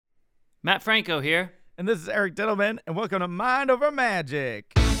Matt Franco here. And this is Eric Diddleman, and welcome to Mind Over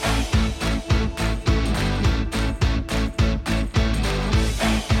Magic.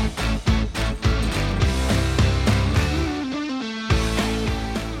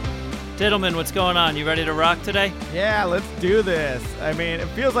 Diddleman, what's going on? You ready to rock today? Yeah, let's do this. I mean, it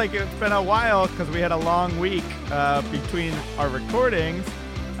feels like it's been a while because we had a long week between our recordings,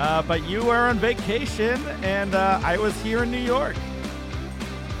 but you were on vacation, and I was here in New York.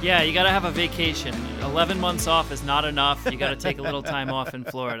 Yeah, you got to have a vacation. 11 months off is not enough. You got to take a little time off in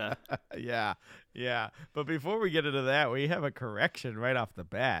Florida. Yeah. But before we get into that, we have a correction right off the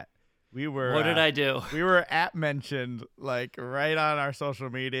bat. What did I do? We were mentioned like right on our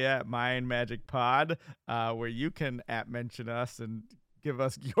social media at Mind Magic Pod, where you can mention us and give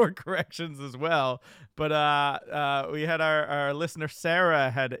us your corrections as well. But we had our listener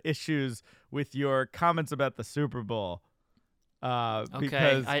Sarah had issues with your comments about the Super Bowl.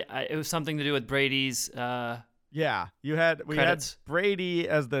 Because it was something to do with Brady's. We had Brady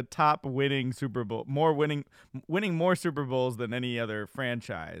as the top winning Super Bowl, winning more Super Bowls than any other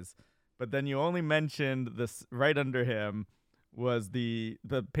franchise. But then you only mentioned this right under him was the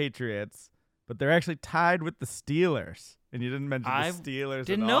Patriots, but they're actually tied with the Steelers, and you didn't mention the Steelers.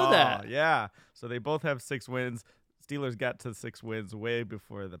 Didn't at all. know that. Yeah, so they both have 6 wins. Steelers got to 6 wins way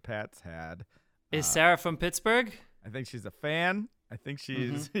before the Pats had. Is Sarah from Pittsburgh? I think she's a fan. I think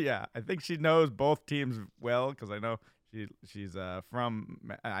she's I think she knows both teams well because I know she's from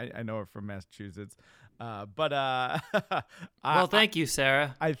I know her from Massachusetts. Well, thank you,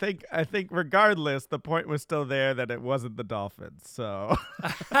 Sarah. I think regardless, the point was still there that it wasn't the Dolphins. So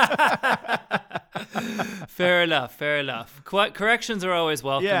Fair enough. Corrections are always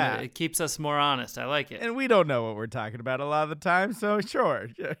welcome. Yeah. It keeps us more honest. I like it. And we don't know what we're talking about a lot of the time, so sure,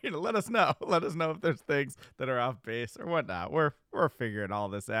 let us know. Let us know if there's things that are off base or whatnot. We're figuring all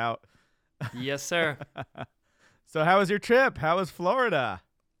this out. Yes, sir. So how was your trip? How was Florida?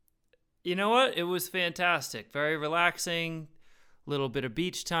 You know what? It was fantastic. Very relaxing. Little bit of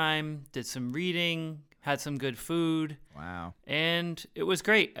beach time. Did some reading. Had some good food. Wow. And it was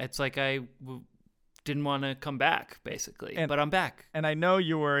great. It's like I didn't want to come back, basically. But I'm back. And I know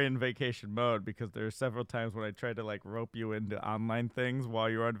you were in vacation mode because there are several times when I tried to rope you into online things while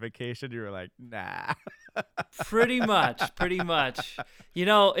you were on vacation. You were like, nah. Pretty much. You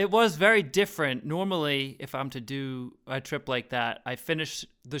know, it was very different. Normally, if I'm to do a trip like that, I finish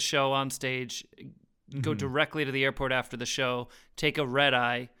the show on stage, go directly to the airport after the show, take a red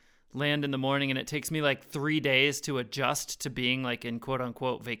eye, land in the morning, and it takes me 3 days to adjust to being in quote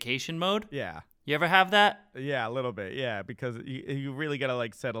unquote vacation mode. Yeah. You ever have that? Yeah, a little bit. Yeah, because you really got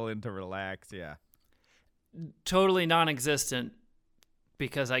to settle in to relax. Yeah. Totally non-existent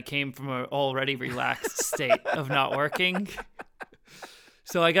because I came from an already relaxed state of not working.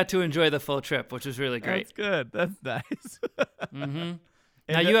 So I got to enjoy the full trip, which was really great. That's good. That's nice.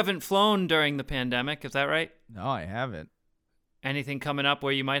 Now, you haven't flown during the pandemic, is that right? No, I haven't. Anything coming up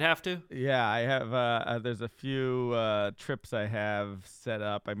where you might have to? Yeah, I have. There's a few trips I have set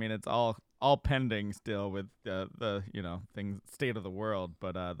up. I mean, it's all pending still with the state of the world.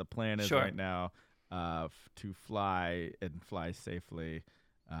 But the plan is right now to fly safely,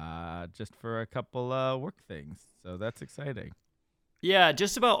 just for a couple work things. So that's exciting. Yeah,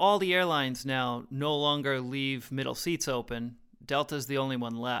 just about all the airlines now no longer leave middle seats open. Delta's the only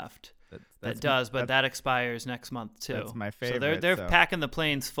one left that does, but that expires next month too. That's my favorite. So they're packing the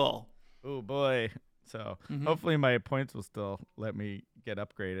planes full. Oh boy! So hopefully my points will still let me get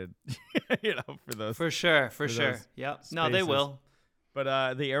upgraded. For those. For sure. Yep. No, they will.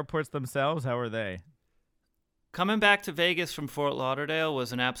 But the airports themselves, how are they? Coming back to Vegas from Fort Lauderdale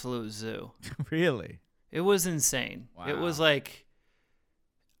was an absolute zoo. Really? It was insane. Wow. It was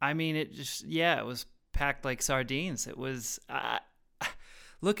it was packed like sardines. It was,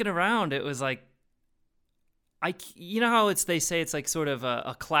 looking around, it was you know how they say it's sort of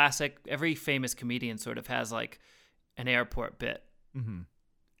a classic, every famous comedian sort of has an airport bit. Mm-hmm.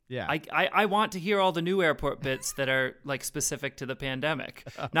 Yeah. I want to hear all the new airport bits that are specific to the pandemic,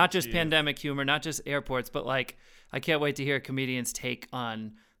 not just pandemic humor, not just airports, but I can't wait to hear comedians take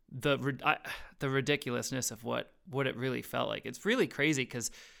on the ridiculousness of what it really felt like. It's really crazy because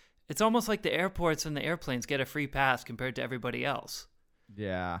it's almost like the airports and the airplanes get a free pass compared to everybody else.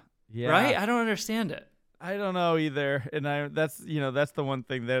 Yeah. Right? I don't understand it. I don't know either, and that's the one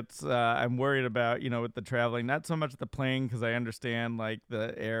thing that's I'm worried about, with the traveling. Not so much the plane, because I understand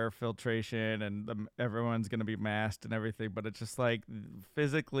the air filtration and everyone's gonna be masked and everything, but it's just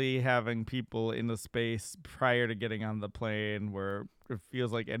physically having people in the space prior to getting on the plane where it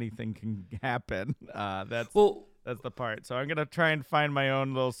feels like anything can happen. That's the part. So I'm gonna try and find my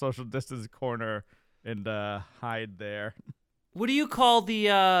own little social distance corner and hide there. What do you call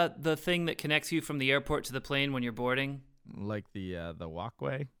the thing that connects you from the airport to the plane when you're boarding? Like the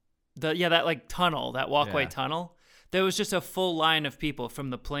walkway. That like tunnel, that walkway Yeah. tunnel. There was just a full line of people from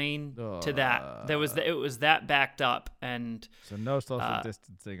the plane to that. It was that backed up, and So no social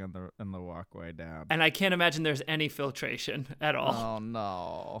distancing on the walkway down. I can't imagine there's any filtration at all. Oh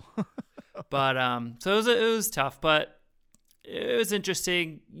no. But so it was tough, but it was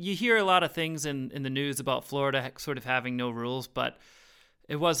interesting. You hear a lot of things in the news about Florida sort of having no rules, but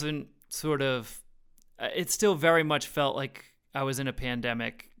it wasn't sort of. It still very much felt like I was in a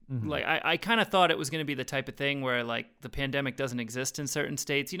pandemic. Mm-hmm. Like I kind of thought it was going to be the type of thing where like the pandemic doesn't exist in certain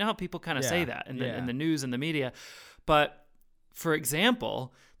states. You know how people kind of say that in the news and the media. But for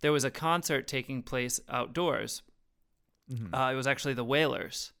example, there was a concert taking place outdoors. Mm-hmm. It was actually the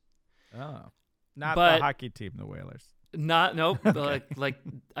Whalers. Oh, not But- the hockey team, the Whalers. Nope. like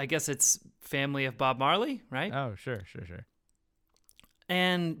I guess it's family of Bob Marley, right? Oh, sure.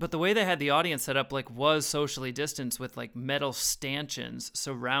 But the way they had the audience set up was socially distanced with like metal stanchions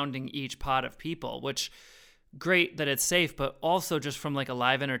surrounding each pod of people, which great that it's safe, but also just from like a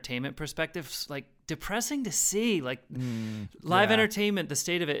live entertainment perspective, like depressing to see. Like live entertainment, the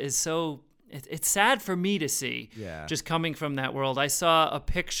state of it is so it's sad for me to see. Yeah. Just coming from that world. I saw a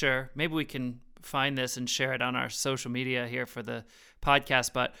picture, maybe we can find this and share it on our social media here for the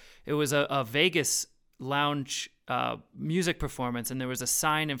podcast, but it was a Vegas lounge music performance, and there was a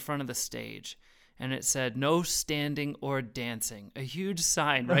sign in front of the stage, and it said "No standing or dancing." A huge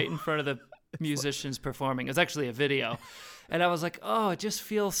sign right in front of the musicians performing. It was actually a video, and I was like, "Oh, it just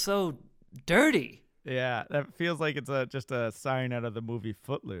feels so dirty." Yeah, that feels like it's just a sign out of the movie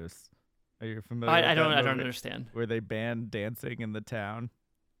Footloose. Are you familiar? I with don't that movie? understand. Where they banned dancing in the town.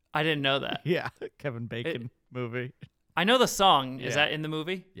 I didn't know that. Yeah, Kevin Bacon movie. I know the song. Is Yeah. that in the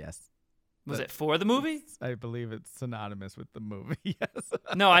movie? Yes. Was it for the movie? I believe it's synonymous with the movie. Yes.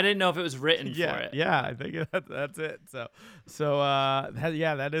 No, I didn't know if it was written yeah, for it. Yeah, I think that's it. So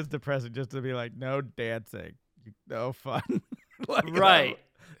that is depressing just to be like, no dancing, no fun. Like, Right.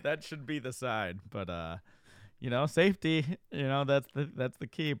 That should be the sign, but safety, that's the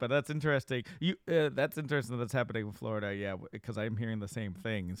key. But that's interesting. That's interesting that's happening in Florida. Yeah, because I'm hearing the same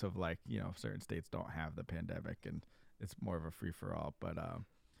things of like, certain states don't have the pandemic and it's more of a free for all.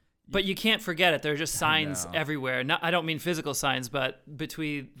 But you can't forget it. There are just signs know. everywhere. I don't mean physical signs, but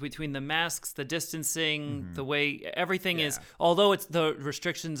between the masks, the distancing, the way everything is. Although the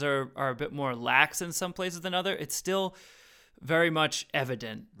restrictions are a bit more lax in some places than other, it's still very much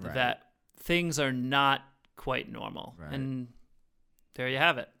evident that things are not quite normal. Right. And there you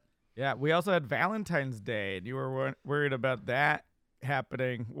have it. Yeah, we also had Valentine's Day, and you were worried about that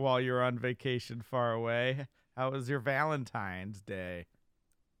happening while you were on vacation far away. How was your Valentine's Day?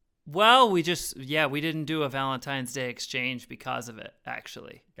 Well, we didn't do a Valentine's Day exchange because of it,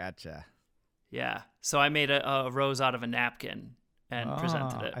 actually. Gotcha. Yeah. So I made a rose out of a napkin and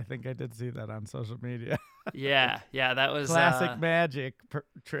presented it. I think I did see that on social media. Yeah, that was Classic magic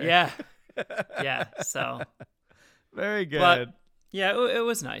trick. Yeah. Yeah, so very good. But yeah, it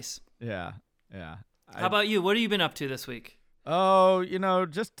was nice. Yeah. How about you? What have you been up to this week? Oh,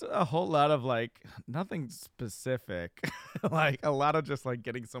 just a whole lot of like nothing specific. Like a lot of just like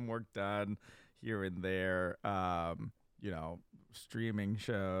getting some work done here and there. Streaming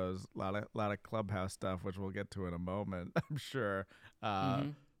shows, a lot of Clubhouse stuff, which we'll get to in a moment, I'm sure.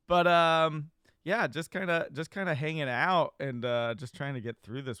 But yeah, just kind of hanging out and just trying to get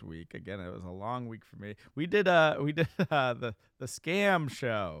through this week. Again, it was a long week for me. We did the scam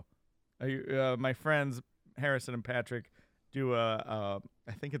show. My friends Harrison and Patrick do I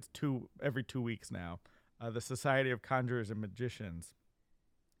think it's every 2 weeks now. The Society of Conjurers and Magicians.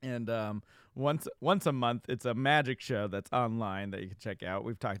 And once a month, it's a magic show that's online that you can check out.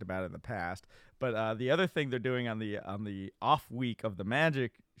 We've talked about it in the past. But the other thing they're doing on the off week of the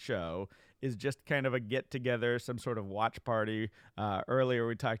magic show is just kind of a get-together, some sort of watch party. Earlier,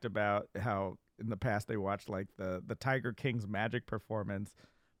 we talked about how in the past they watched like the Tiger King's magic performance.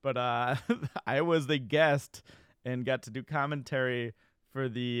 But I was the guest and got to do commentary for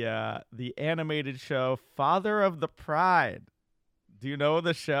the animated show Father of the Pride. Do you know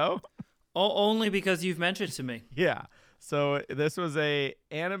the show? Oh, only because you've mentioned it to me. Yeah. So this was a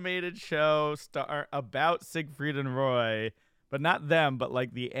animated show about Siegfried and Roy, but not them, but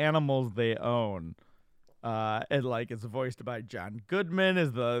like the animals they own. And like it's voiced by John Goodman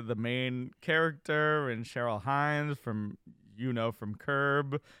is the main character, and Cheryl Hines from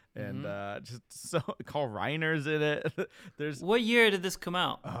Curb, and just so Carl Reiner's in it. There's What year did this come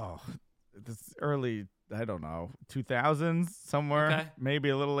out? this early I don't know, 2000s, somewhere, Okay. maybe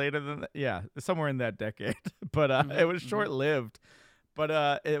a little later than that. Yeah, somewhere in that decade. But it was short-lived.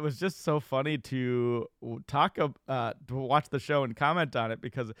 But it was just so funny to watch the show and comment on it,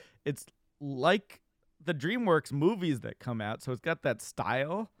 because it's like the DreamWorks movies that come out. So it's got that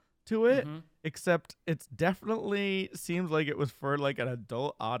style to it, except it's definitely seems like it was for like an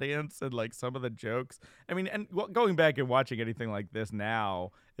adult audience, and like some of the jokes. I mean, and going back and watching anything like this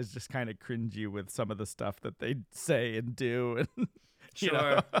now is just kind of cringy with some of the stuff that they say and do, and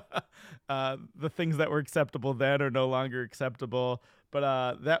Sure. the things that were acceptable then are no longer acceptable.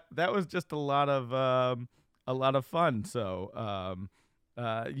 But that was just a lot of fun. So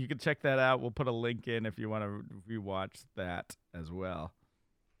you can check that out. We'll put a link in if you want to rewatch that as well.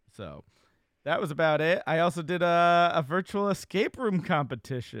 So that was about it. I also did a virtual escape room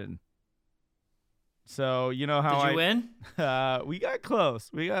competition. So you know how Did you win? we got close.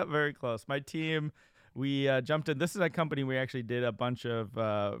 We got very close. My team, we jumped in. This is a company we actually did a bunch of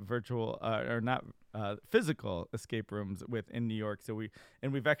virtual or not physical escape rooms with in New York. So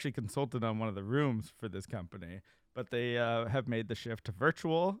we've actually consulted on one of the rooms for this company, but they have made the shift to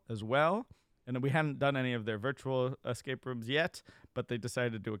virtual as well. And we hadn't done any of their virtual escape rooms yet, but they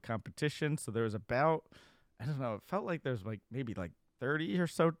decided to do a competition. So there was about, I don't know, it felt like there's like maybe like 30 or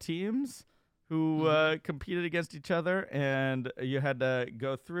so teams who competed against each other, and you had to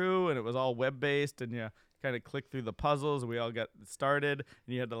go through, and it was all web-based, and you kind of click through the puzzles. We all got started,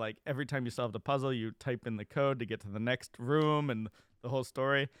 and you had to, like, every time you solved a puzzle, you type in the code to get to the next room and the whole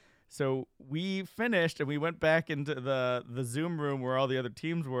story. So we finished, and we went back into the Zoom room where all the other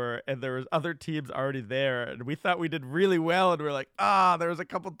teams were, and there was other teams already there, and we thought we did really well, and we were like, there was a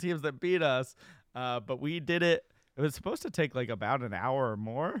couple teams that beat us, but we did it. It was supposed to take like about an hour or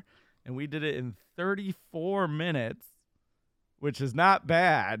more, and we did it in 34 minutes, which is not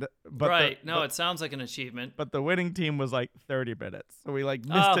bad. But Right. It sounds like an achievement. But the winning team was like 30 minutes, so we like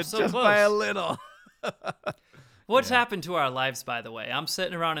missed it so just close. by a little. What's happened to our lives, by the way? I'm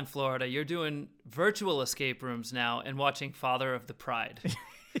sitting around in Florida. You're doing virtual escape rooms now and watching Father of the Pride.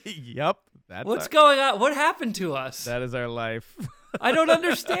 Yep. What's going on? What happened to us? That is our life. I don't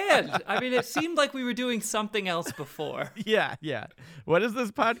understand. I mean, it seemed like we were doing something else before. Yeah. What is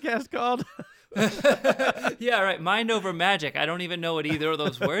this podcast called? Yeah, right. Mind over magic. I don't even know what either of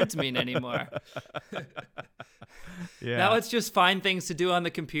those words mean anymore. Yeah. Now it's just find things to do on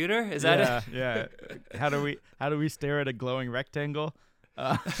the computer. Is that it? Yeah. How do we stare at a glowing rectangle?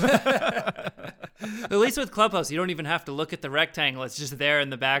 At least with Clubhouse, you don't even have to look at the rectangle. It's just there in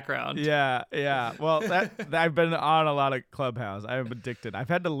the background. Yeah. Well, I've been on a lot of Clubhouse. I'm addicted. I've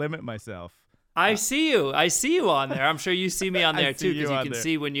had to limit myself. I see you on there. I'm sure you see me on there too, because you can there.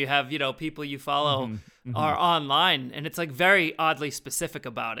 see when you have, people you follow are online, and it's like very oddly specific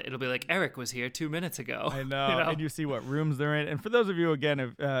about it. It'll be like, Eric was here 2 minutes ago. I know. And you see what rooms they're in. And for those of you,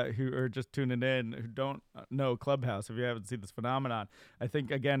 again, who are just tuning in, who don't know Clubhouse, if you haven't seen this phenomenon, I think,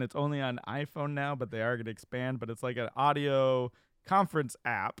 again, it's only on iPhone now, but they are going to expand. But it's like an audio conference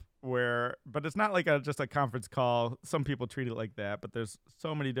app but it's not like just a conference call. Some people treat it like that, but there's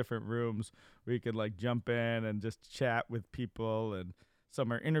so many different rooms where you could like jump in and just chat with people, and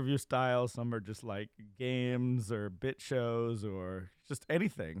some are interview style, some are just like games or bit shows or just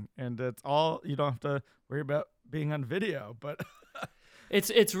anything. And it's all, you don't have to worry about being on video, but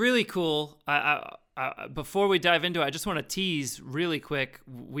It's really cool. Before we dive into it, I just want to tease really quick.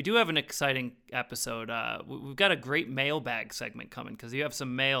 We do have an exciting episode. We've got a great mailbag segment coming, because you have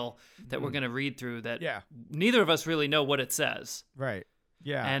some mail that we're going to read through that neither of us really know what it says. Right.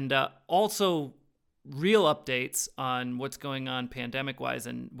 Yeah. And also real updates on what's going on pandemic-wise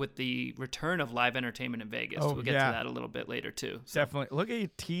and with the return of live entertainment in Vegas. Oh, we'll get to that a little bit later too. So. Definitely. Look at you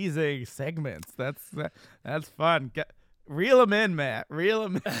teasing segments. That's fun. Reel them in, Matt. Reel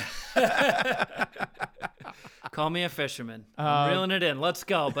them in. Call me a fisherman. I'm reeling it in. Let's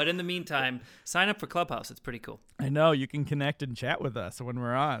go. But in the meantime, sign up for Clubhouse. It's pretty cool. I know. You can connect and chat with us when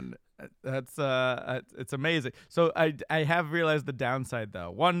we're on. That's it's amazing. So I have realized the downside,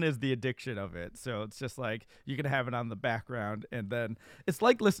 though. One is the addiction of it. So it's just like you can have it on the background, and then it's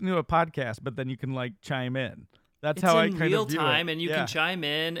like listening to a podcast, but then you can like chime in. That's how I kind of view it. It's in real time, and you can chime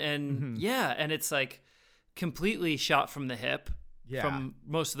in, and and it's like completely shot from the hip from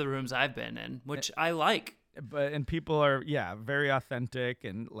most of the rooms I've been in, which I like. And people are very authentic,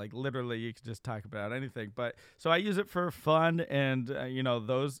 and like literally you can just talk about anything. But so I use it for fun and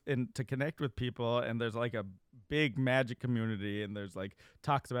to connect with people. And there's like a big magic community, and there's like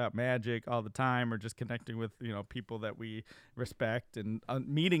talks about magic all the time, or just connecting with people that we respect, and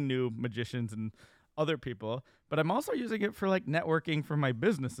meeting new magicians and other people, but I'm also using it for like networking for my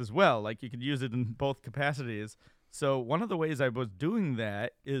business as well. Like you could use it in both capacities. So one of the ways I was doing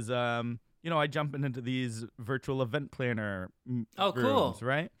that is, I jump into these virtual event planner Oh, rooms, cool.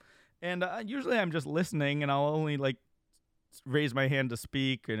 right? And usually I'm just listening, and I'll only like raise my hand to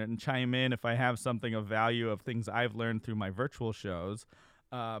speak and chime in if I have something of value of things I've learned through my virtual shows.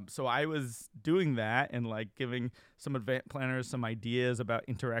 So I was doing that and like giving some event planners some ideas about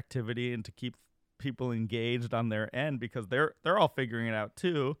interactivity and to keep people engaged on their end, because they're all figuring it out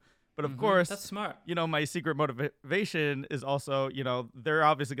too. But of course, that's smart. My secret motivation is also, they're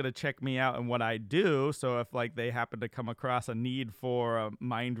obviously going to check me out and what I do. So if like they happen to come across a need for a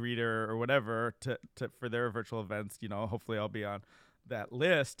mind reader or whatever for their virtual events, hopefully I'll be on that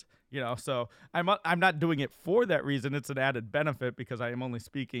list. So I'm not doing it for that reason. It's an added benefit because I am only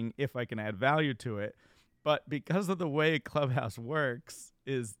speaking if I can add value to it. But because of the way Clubhouse works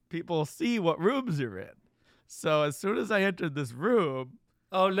is people see what rooms you're in. So as soon as I entered this room,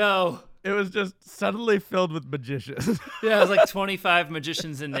 oh no, it was just suddenly filled with magicians. Yeah, it was like 25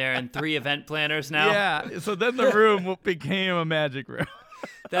 magicians in there and 3 event planners now. Yeah, so then the room became a magic room.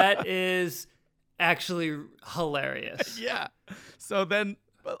 That is actually hilarious. Yeah. So then,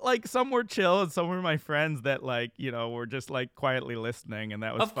 like, some were chill and some were my friends that, like, were just, like, quietly listening, and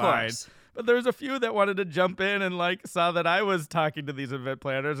that was fine. Course. But there was a few that wanted to jump in and, like, saw that I was talking to these event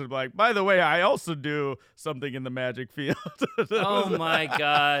planners and be like, by the way, I also do something in the magic field. Oh, my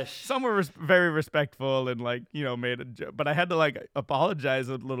gosh. Some were very respectful and, like, made a joke. But I had to, like, apologize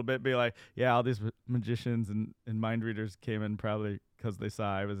a little bit, be like, yeah, all these magicians and mind readers came in probably because they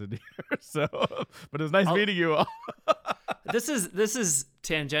saw I was in here. So, but it was nice meeting you all. This is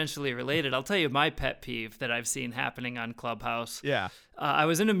tangentially related. I'll tell you my pet peeve that I've seen happening on Clubhouse. Yeah. I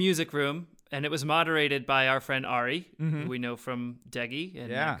was in a music room, and it was moderated by our friend Ari, who we know from Deggy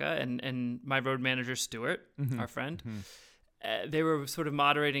and NECA, and my road manager, Stuart, our friend. They were sort of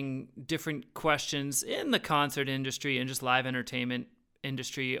moderating different questions in the concert industry and just live entertainment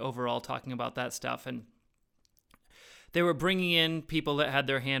industry overall, talking about that stuff. And they were bringing in people that had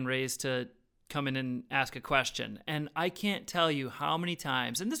their hand raised to come in and ask a question. And I can't tell you how many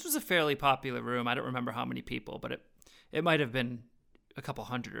times, and this was a fairly popular room. I don't remember how many people, but it might have been a couple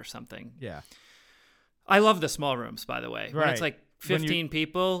hundred or something. Yeah. I love the small rooms, by the way. Right. When it's like 15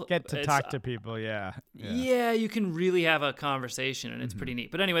 people. Get to talk to people, yeah. Yeah, you can really have a conversation, and it's pretty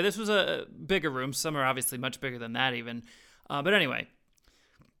neat. But anyway, this was a bigger room. Some are obviously much bigger than that even. But anyway,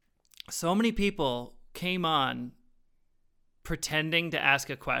 so many people came on pretending to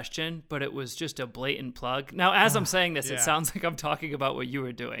ask a question, but it was just a blatant plug. Now, as I'm saying this, it sounds like I'm talking about what you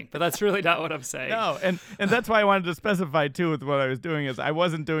were doing, but that's really not what I'm saying. No, and that's why I wanted to specify, too, with what I was doing is I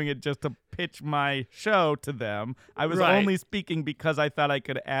wasn't doing it just to pitch my show to them. I was only speaking because I thought I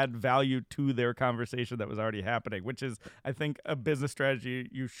could add value to their conversation that was already happening, which is, I think, a business strategy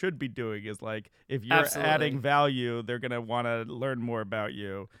you should be doing is like, if you're adding value, they're going to want to learn more about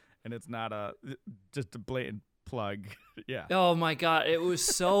you, and it's not just a blatant plug. Yeah. Oh my God. It was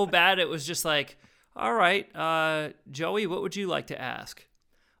so bad. It was just like, all right, Joey, what would you like to ask?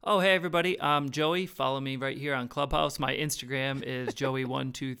 Oh, hey, everybody. I'm Joey. Follow me right here on Clubhouse. My Instagram is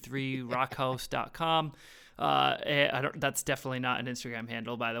joey123rockhouse.com. That's definitely not an Instagram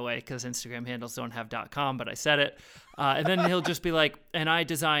handle, by the way, because Instagram handles don't have .com, but I said it. And then he'll just be like, and I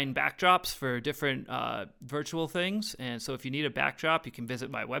design backdrops for different virtual things. And so if you need a backdrop, you can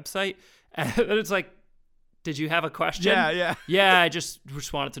visit my website. And it's like, did you have a question? Yeah. Yeah, I just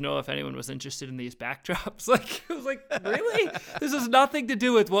wanted to know if anyone was interested in these backdrops. Like, I was like, really? This has nothing to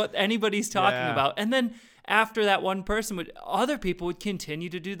do with what anybody's talking about. And then after that one person other people would continue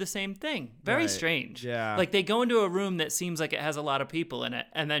to do the same thing. Very strange. Yeah. Like they go into a room that seems like it has a lot of people in it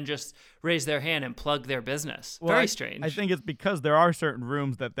and then just raise their hand and plug their business. Well, Very strange. I think it's because there are certain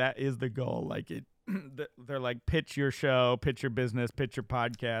rooms that is the goal. Like they're like, pitch your show, pitch your business, pitch your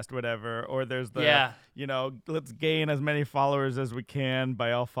podcast, whatever. Or there's the, let's gain as many followers as we can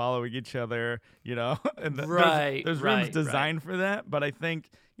by all following each other, and there's rooms designed for that. But I think,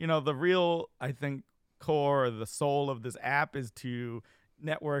 the real, core or the soul of this app is to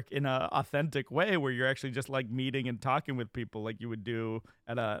network in a authentic way where you're actually just like meeting and talking with people like you would do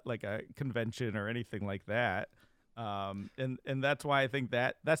at a convention or anything like that. And that's why I think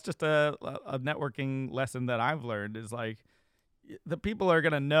that's just a networking lesson that I've learned is like the people are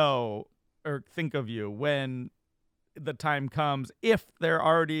going to know or think of you when the time comes, if they're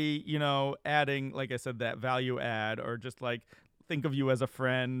already, adding, like I said, that value add, or just like think of you as a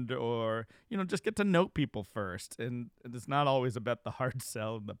friend, or, just get to know people first. And it's not always about the hard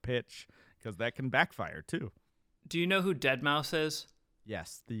sell and the pitch, because that can backfire too. Do you know who Deadmau5 is?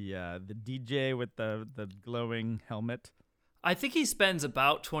 Yes, the DJ with the glowing helmet. I think he spends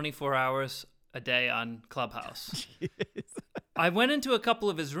about 24 hours a day on Clubhouse. Jeez. I went into a couple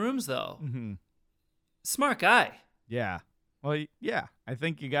of his rooms, though. Mm-hmm. Smart guy. Yeah. Well, yeah. I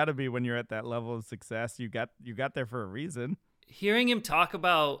think you got to be when you're at that level of success. You got there for a reason. Hearing him talk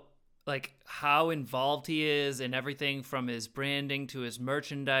about like how involved he is in everything from his branding to his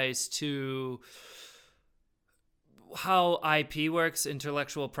merchandise to how IP works,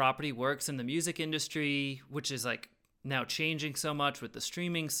 intellectual property works in the music industry, which is like now changing so much with the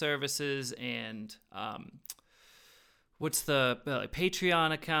streaming services and what's the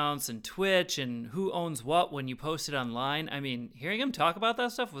Patreon accounts and Twitch and who owns what when you post it online. I mean, hearing him talk about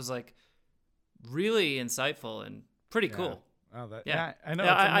that stuff was like really insightful and pretty cool. Oh, Yeah, I know.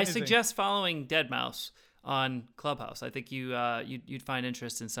 I suggest following Deadmau5 on Clubhouse. I think you'd find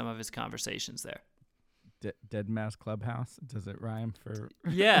interest in some of his conversations there. Deadmau5 Clubhouse. Does it rhyme for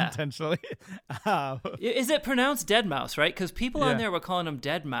intentionally? Is it pronounced Deadmau5, right? Because people on there were calling him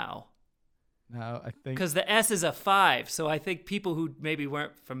Deadmau5. No, I think because the S is a 5, so I think people who maybe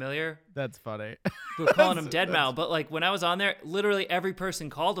weren't familiar. That's funny. Were calling him Deadmau5, but like when I was on there, literally every person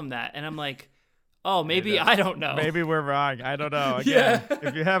called him that, and I'm like, oh, maybe I don't know. Maybe we're wrong. I don't know. Again,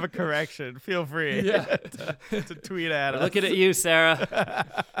 if you have a correction, feel free to tweet at us. Looking at you,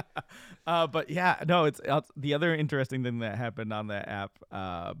 Sarah. But yeah, no, it's the other interesting thing that happened on that app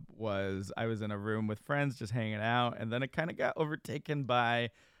was I was in a room with friends just hanging out, and then it kind of got overtaken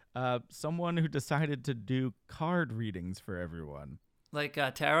by someone who decided to do card readings for everyone. Like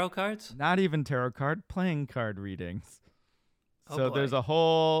tarot cards? Not even tarot card, playing card readings. So boy. There's a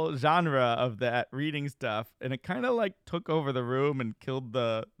whole genre of that reading stuff, and it kind of like took over the room and killed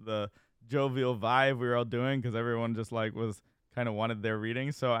the jovial vibe we were all doing because everyone just like was kind of wanted their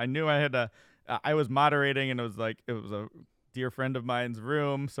reading. So I knew I had to. I was moderating, and it was a dear friend of mine's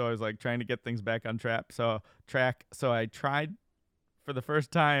room, so I was like trying to get things back on track. So I tried for the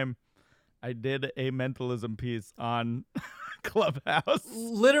first time. I did a mentalism piece on Clubhouse.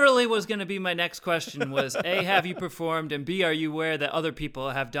 Literally was going to be my next question was, A, have you performed? And B, are you aware that other people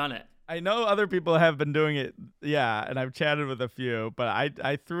have done it? I know other people have been doing it, yeah, and I've chatted with a few, but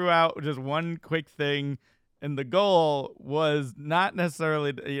I threw out just one quick thing, and the goal was not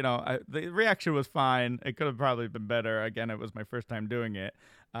necessarily, the reaction was fine. It could have probably been better. Again, it was my first time doing it,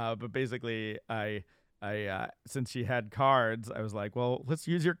 but basically I since she had cards, I was like, well, let's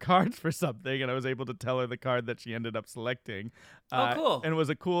use your cards for something. And I was able to tell her the card that she ended up selecting. Oh, cool. And it was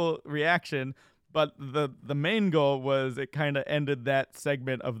a cool reaction. But the main goal was it kind of ended that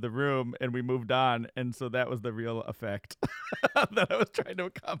segment of the room and we moved on. And so that was the real effect that I was trying to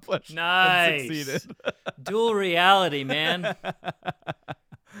accomplish. Nice. And succeeded. Dual reality, man.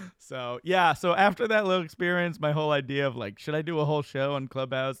 So after that little experience, my whole idea of like, should I do a whole show on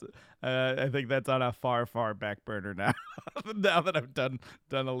Clubhouse? I think that's on a far, far back burner now. Now that I've done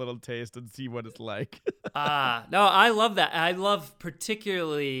a little taste and see what it's like. No, I love that. I love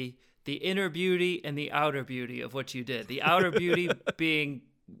particularly the inner beauty and the outer beauty of what you did. The outer beauty being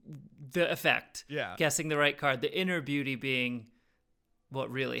the effect, guessing the right card. The inner beauty being what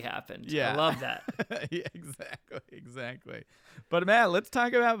really happened. Yeah. I love that. Yeah, exactly. But Matt, let's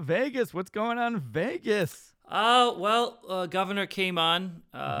talk about Vegas. What's going on in Vegas? Governor came on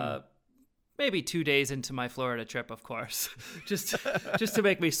maybe 2 days into my Florida trip, of course, just to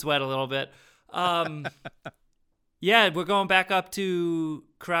make me sweat a little bit. Yeah, we're going back up to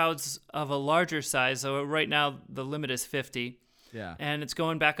crowds of a larger size. So right now the limit is 50. Yeah. And it's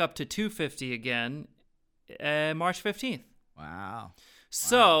going back up to 250 again, March 15th. Wow.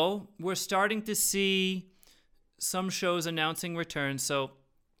 So we're starting to see some shows announcing returns. So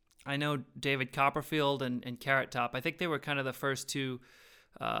I know David Copperfield and Carrot Top. I think they were kind of the first two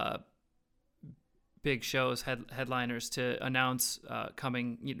big shows, headliners to announce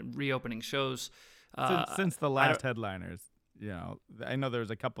coming, reopening shows. Since the last headliners, I know there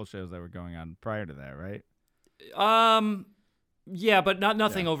was a couple shows that were going on prior to that, right? Yeah, but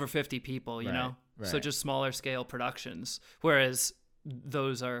nothing over 50 people, you know? Right. So just smaller scale productions, whereas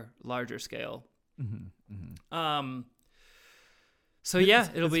those are larger scale. Mm-hmm, mm-hmm. So yeah,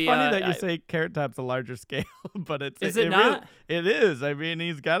 it'll be funny that you say Carrot Top's a larger scale, but it not? It is. I mean,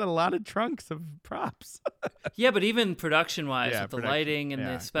 he's got a lot of trunks of props. Yeah, but even production-wise, with the lighting and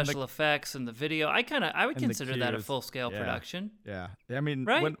the special effects and the video, I would consider that a full-scale production. Yeah, I mean,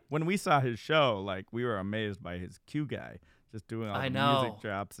 right? when we saw his show, like we were amazed by his cue guy just doing all the music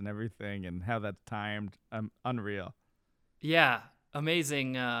drops and everything, and how that's timed. Unreal. Yeah,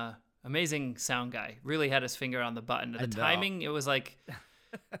 amazing sound guy. Really had his finger on the button. The timing, it was like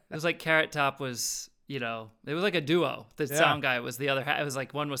Carrot Top was, it was like a duo. The Yeah. sound guy was the other half. It was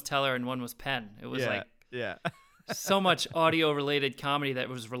like one was Teller and one was Penn. It was like yeah. so much audio related comedy that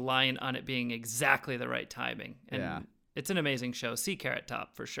was reliant on it being exactly the right timing. And it's an amazing show. See Carrot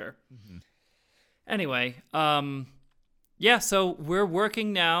Top for sure. Mm-hmm. Anyway, so we're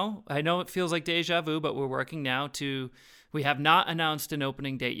working now. I know it feels like deja vu, but we're working now we have not announced an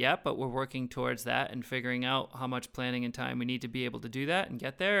opening date yet, but we're working towards that and figuring out how much planning and time we need to be able to do that and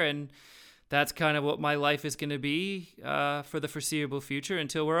get there. And that's kind of what my life is going to be for the foreseeable future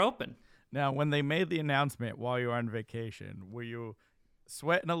until we're open. Now, when they made the announcement while you were on vacation, were you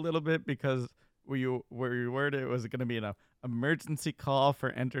sweating a little bit because were you worried it was going to be an emergency call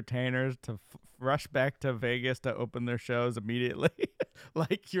for entertainers to rush back to Vegas to open their shows immediately?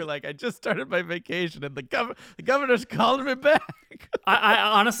 Like you're like, I just started my vacation and the governor's calling me back. I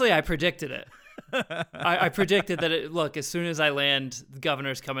honestly, I predicted it. I predicted that look, as soon as I land, the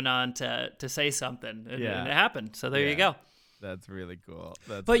governor's coming on to say something, and it happened. So there you go. That's really cool.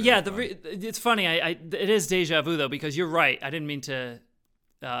 It's funny. It is deja vu though, because you're right. I didn't mean to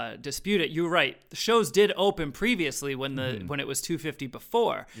dispute it. You're right. The shows did open previously when it was 250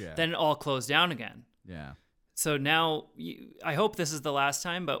 before. Yeah. Then it all closed down again. Yeah. So now I hope this is the last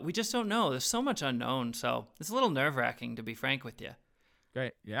time, but we just don't know. There's so much unknown. So it's a little nerve-wracking, to be frank with you.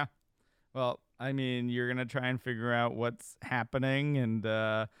 Great. Yeah. Well, I mean, you're going to try and figure out what's happening and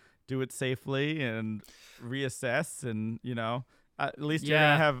do it safely and reassess. And, at least you're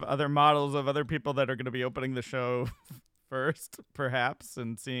going to have other models of other people that are going to be opening the show first, perhaps,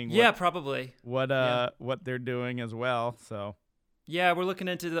 and seeing probably what they're doing as well. So we're looking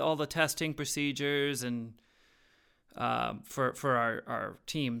into all the testing procedures and for our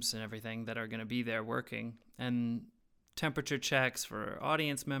teams and everything that are going to be there working, and temperature checks for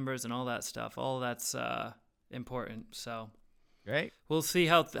audience members and all that stuff. All that's important. So great. We'll see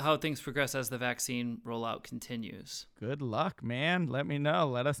how things progress as the vaccine rollout continues. Good luck, man. Let me know.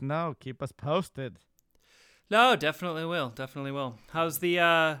 Let us know. Keep us posted. No, definitely will. How's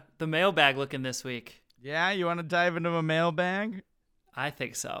the mailbag looking this week? Yeah, you want to dive into a mailbag? I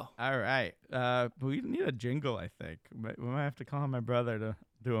think so. All right. We need a jingle, I think. We might have to call my brother to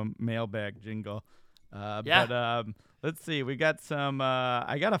do a mailbag jingle. But let's see. We got some.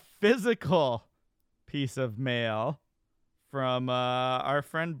 I got a physical piece of mail from our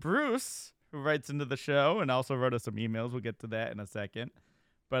friend Bruce, who writes into the show and also wrote us some emails. We'll get to that in a second.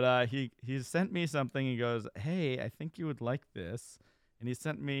 But he sent me something. He goes, "Hey, I think you would like this." And he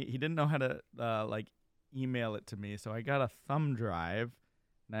sent me. He didn't know how to email it to me, so I got a thumb drive,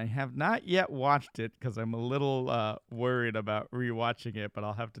 and I have not yet watched it because I'm a little worried about rewatching it, but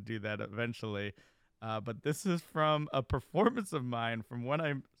I'll have to do that eventually. But this is from a performance of mine from when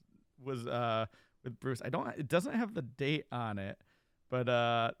I was with Bruce. It doesn't have the date on it,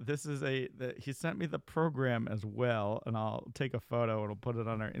 but this is he sent me the program as well, and I'll take a photo and we'll put it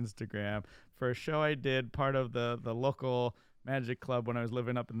on our Instagram for a show I did, part of the local magic club when I was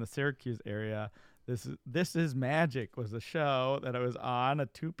living up in the Syracuse area. This is Magic was a show that I was on, a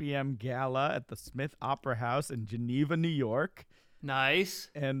 2 p.m. gala at the Smith Opera House in Geneva, New York. Nice.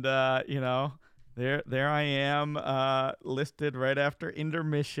 And there I am, listed right after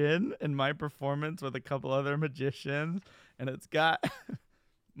intermission in my performance with a couple other magicians, and it's got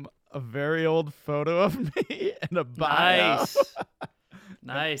a very old photo of me and a bio. Nice.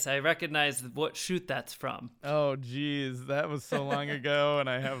 Nice. I recognize what shoot that's from. Oh, geez. That was so long ago, and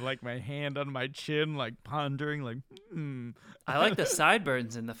I have, my hand on my chin, pondering, I like the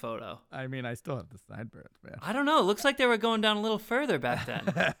sideburns in the photo. I mean, I still have the sideburns, man. I don't know. It looks like they were going down a little further back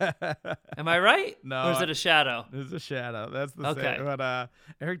then. Am I right? No. Or is it a shadow? It's a shadow. That's the okay. same. But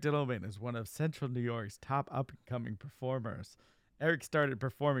Eric Diddleman is one of Central New York's top up-and-coming performers. Eric started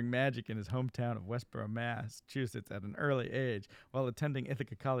performing magic in his hometown of Westboro, Massachusetts at an early age. While attending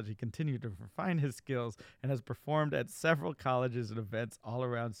Ithaca College, he continued to refine his skills and has performed at several colleges and events all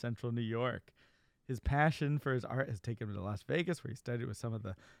around Central New York. His passion for his art has taken him to Las Vegas, where he studied with some of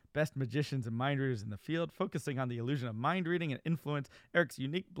the best magicians and mind readers in the field, focusing on the illusion of mind reading and influence. Eric's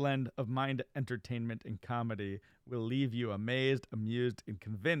unique blend of mind entertainment and comedy will leave you amazed, amused, and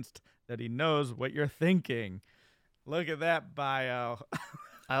convinced that he knows what you're thinking. Look at that bio.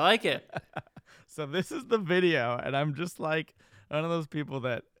 I like it. So this is the video, and I'm just like one of those people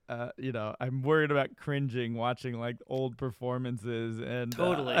that, I'm worried about cringing watching old performances. And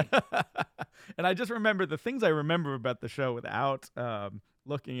totally. And I just remember the things I remember about the show without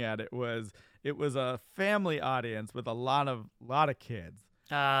looking at it was a family audience with a lot of kids.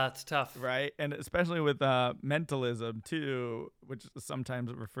 It's tough. Right? And especially with mentalism, too, which is sometimes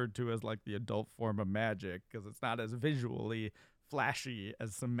referred to as the adult form of magic because it's not as visually flashy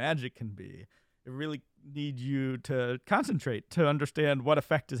as some magic can be. it really needs you to concentrate to understand what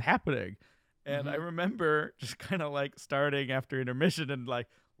effect is happening. And I remember just kind of like starting after intermission and like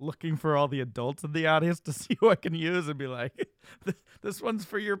looking for all the adults in the audience to see who I can use and be like, this one's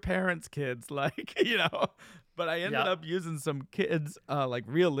for your parents, kids. Like, but I ended up using some kids, like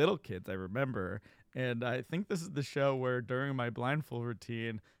real little kids, I remember. And I think this is the show where during my blindfold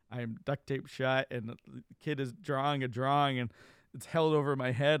routine, I'm duct tape shut and the kid is drawing a drawing and it's held over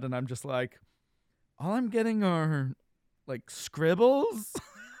my head. And I'm just like, all I'm getting are like scribbles.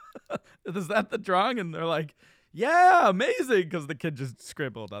 Is that the drawing? And they're like, yeah, amazing, because the kid just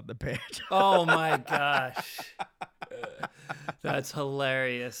scribbled on the page. Oh my gosh. That's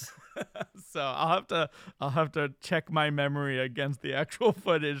hilarious. So I'll have to check my memory against the actual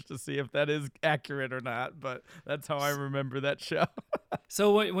footage to see if that is accurate or not, but that's how I remember that show.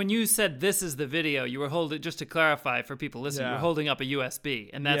 So when you said this is the video, you were holding, just to clarify for people listening, you were holding up a USB,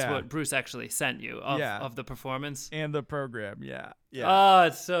 and that's what Bruce actually sent you of the performance and the program. Yeah. Oh,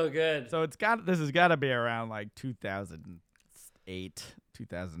 it's so good. So this has got to be around like 2008,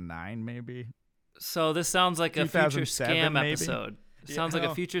 2009 maybe. So this sounds like a future scam maybe? Episode. Sounds like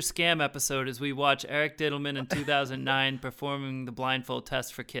a future scam episode as we watch Eric Dittelman in 2009 performing the blindfold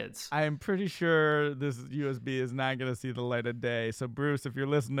test for kids. I am pretty sure this USB is not going to see the light of day. So, Bruce, if you're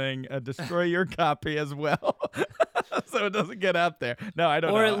listening, destroy your copy as well so it doesn't get out there. No, I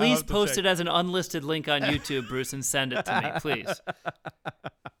don't know. Or at least post it as an unlisted link on YouTube, Bruce, and send it to me, please.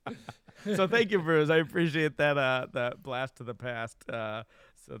 So thank you, Bruce. I appreciate that blast to the past. So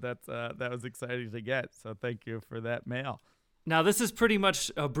that was exciting to get. So thank you for that mail. Now, this is pretty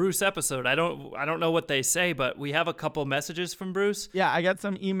much a Bruce episode. I don't know what they say, but we have a couple messages from Bruce. Yeah, I got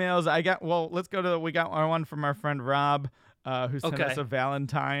some emails. We got one from our friend Rob, who sent us a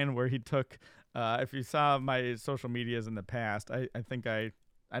Valentine where he took, if you saw my social medias in the past, I don't think I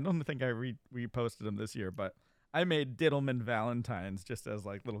reposted them this year, but I made Dittelman Valentines just as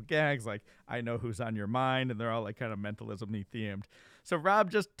like little gags, like I know who's on your mind, and they're all like kind of mentalism-y themed. So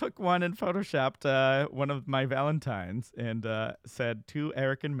Rob just took one and photoshopped one of my Valentines and said to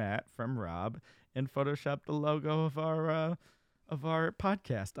Eric and Matt from Rob, and photoshopped the logo of our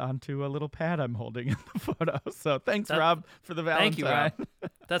podcast onto a little pad I'm holding in the photo. So thanks, Rob, for the Valentine. Thank you, Rob.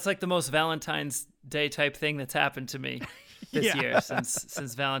 That's like the most Valentine's Day type thing that's happened to me this year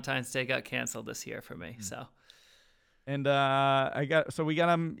since Valentine's Day got canceled this year for me. So. And we got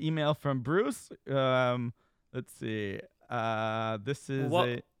an email from Bruce. Let's see. This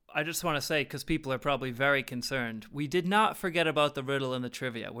is I just want to say, because people are probably very concerned, we did not forget about the riddle and the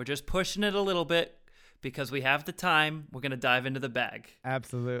trivia. We're just pushing it a little bit because we have the time. We're gonna dive into the bag.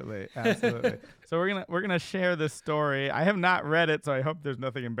 Absolutely. So we're gonna share this story. I have not read it, so I hope there's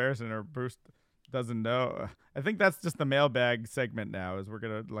nothing embarrassing or Bruce doesn't know. I think that's just the mailbag segment now. Is we're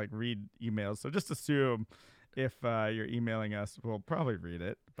gonna like read emails. So just assume. If you're emailing us, we'll probably read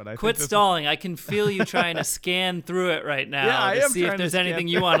it. But I quit stalling. I can feel you trying to scan through it right now to see if there's anything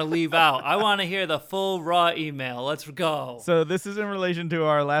you want to leave out. I want to hear the full raw email. Let's go. So this is in relation to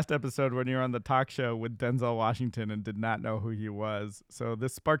our last episode when you were on the talk show with Denzel Washington and did not know who he was. So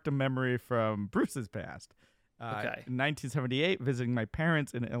this sparked a memory from Bruce's past. In 1978, visiting my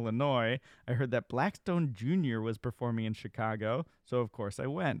parents in Illinois, I heard that Blackstone Jr. was performing in Chicago. So of course I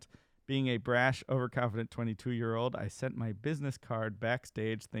went. Being a brash, overconfident 22-year-old, I sent my business card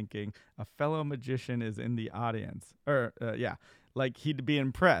backstage thinking a fellow magician is in the audience. Like he'd be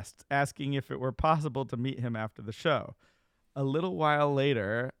impressed, asking if it were possible to meet him after the show. A little while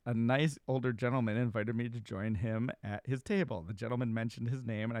later, a nice older gentleman invited me to join him at his table. The gentleman mentioned his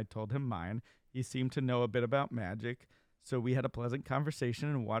name, and I told him mine. He seemed to know a bit about magic, so we had a pleasant conversation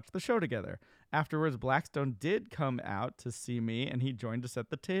and watched the show together. Afterwards, Blackstone did come out to see me, and he joined us at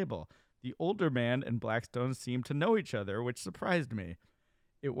the table. The older man and Blackstone seemed to know each other, which surprised me.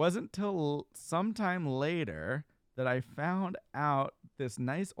 It wasn't till sometime later that I found out this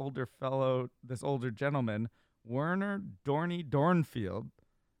older gentleman, Werner Dornfeld,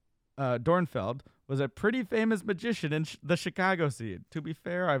 was a pretty famous magician in the Chicago scene. To be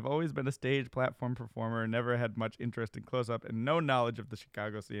fair, I've always been a stage platform performer and never had much interest in close-up and no knowledge of the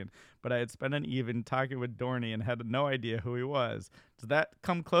Chicago scene, but I had spent an evening talking with Dorney and had no idea who he was. Does that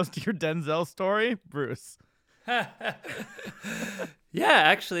come close to your Denzel story, Bruce? Yeah,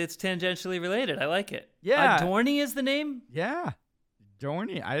 actually, it's tangentially related. I like it. Yeah. Dorney is the name? Yeah.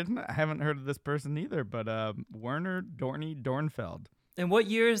 Dorney. I haven't heard of this person either, but Werner Dornfeld. And what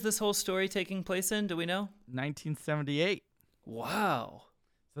year is this whole story taking place in? Do we know? 1978. Wow.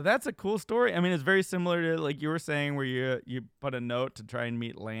 So that's a cool story. I mean, it's very similar to, like you were saying, where you put a note to try and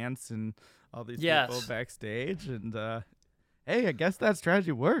meet Lance and all these people backstage. And, hey, I guess that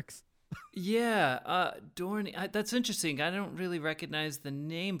strategy works. Yeah, Dorney. That's interesting. I don't really recognize the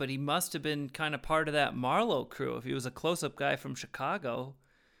name, but he must have been kind of part of that Marlowe crew if he was a close-up guy from Chicago.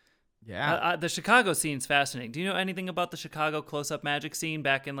 Yeah. The Chicago scene's fascinating. Do you know anything about the Chicago close-up magic scene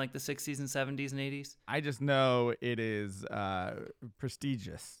back in like the 60s and 70s and 80s? I just know it is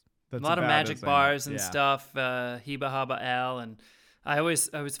prestigious. That's A lot of about magic as I know. bars and Yeah. stuff, Heba Haba Al, and I always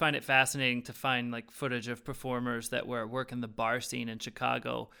find it fascinating to find like footage of performers that were working the bar scene in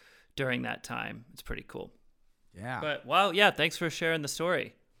Chicago during that time. It's pretty cool. Yeah. But wow, yeah, thanks for sharing the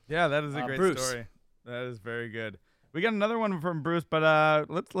story. Yeah, that is a great Bruce. story. That is very good. We got another one from Bruce, but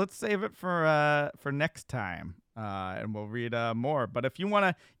let's save it for next time, and we'll read more. But if you want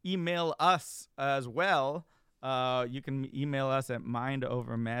to email us as well, you can email us at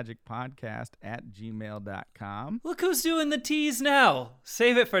mindovermagicpodcast@gmail.com. Look who's doing the tease now.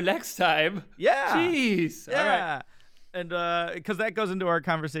 Save it for next time. Yeah. Jeez. Yeah. All right. And because that goes into our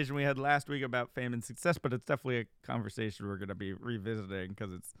conversation we had last week about fame and success, but it's definitely a conversation we're going to be revisiting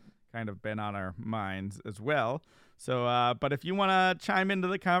because it's kind of been on our minds as well. So, but if you want to chime into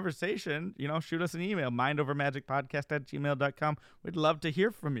the conversation, shoot us an email, mindovermagicpodcast@gmail.com. We'd love to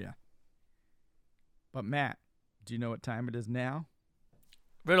hear from you. But Matt, do you know what time it is now?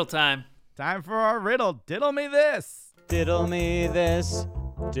 Riddle time. Time for our riddle. Diddle me this. Diddle me this,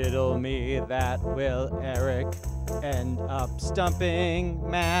 diddle me that. Will Eric end up stumping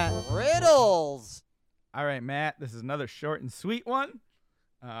Matt? Riddles! All right, Matt, this is another short and sweet one.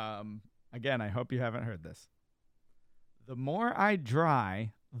 Again, I hope you haven't heard this. The more I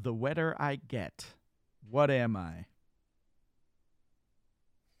dry, the wetter I get. What am I?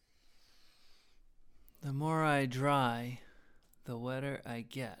 The more I dry, the wetter I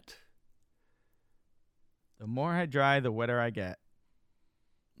get. The more I dry, the wetter I get.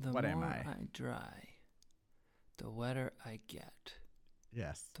 The What more am I? dry, the wetter I get.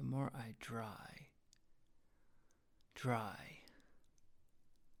 Yes. The more I dry. Do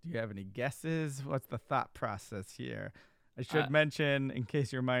you have any guesses? What's the thought process here? I should mention, in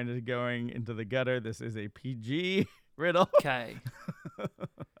case your mind is going into the gutter, this is a PG riddle. Okay.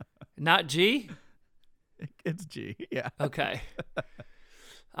 Not G? It's G, yeah. Okay.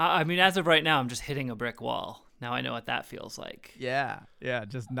 I mean, as of right now, I'm just hitting a brick wall. Now I know what that feels like. Yeah,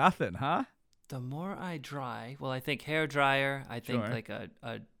 just nothing, huh? The more I dry, well, I think hair dryer. I think Sure. like a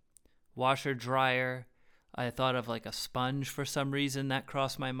washer dryer. I thought of like a sponge for some reason. That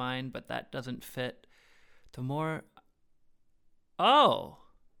crossed my mind, but that doesn't fit. The more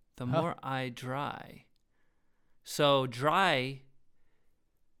I dry. So dry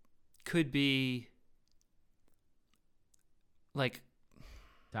could be like,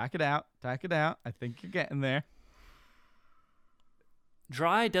 Talk it out. I think you're getting there.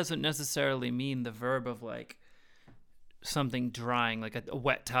 dry doesn't necessarily mean the verb of like something drying, like a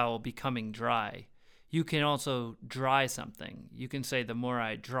wet towel becoming dry. You can also dry something. You can say the more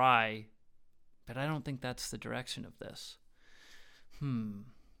I dry, but I don't think that's the direction of this.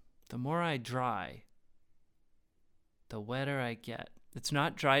 The more I dry, the wetter I get. It's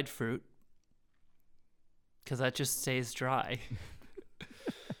not dried fruit, because that just stays dry.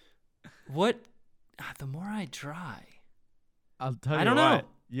 What? The more I dry. I'll tell you I don't what.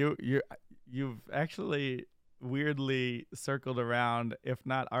 know. You've actually weirdly circled around, if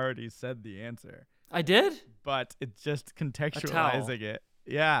not already said the answer. I did? But it's just contextualizing it.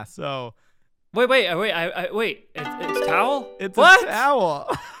 Yeah, so Wait. Wait. It's towel? it's What? a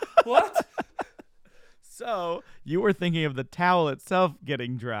towel. What? So you were thinking of the towel itself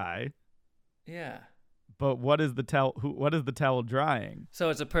getting dry, Yeah. but what is the towel? What is the towel drying? So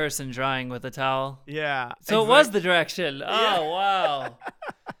it's a person drying with a towel. Yeah. So it was the direction. Oh, wow.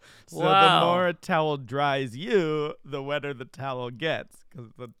 So Wow. the more a towel dries you, the wetter the towel gets,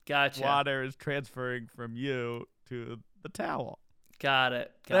 because the Gotcha. water is transferring from you to the towel. Got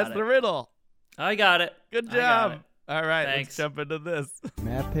it. That's the riddle. I got it. Good I got job. it. All right, Thanks. let's jump into this.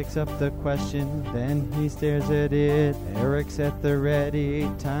 Matt picks up the question, then he stares at it. Eric's at the ready,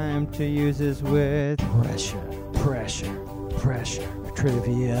 time to use his wit. Pressure.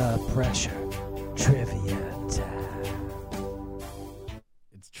 Trivia, pressure. Trivia time.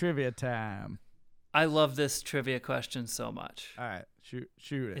 It's trivia time. I love this trivia question so much. All right, shoot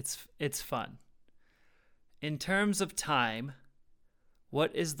it. It's fun. In terms of time,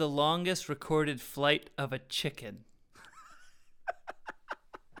 what is the longest recorded flight of a chicken?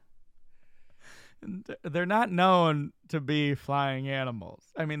 They're not known to be flying animals.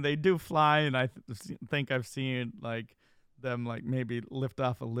 I mean, they do fly, and I think I've seen like them like maybe lift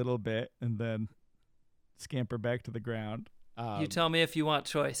off a little bit and then scamper back to the ground. You tell me if you want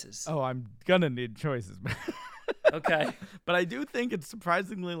choices. Oh, I'm gonna need choices. Okay. But I do think it's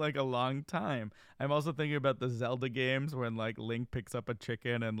surprisingly like a long time. I'm also thinking about the Zelda games when like Link picks up a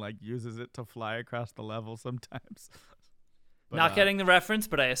chicken and like uses it to fly across the level sometimes. But, Not getting the reference,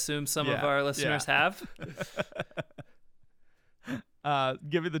 but I assume some of our listeners have.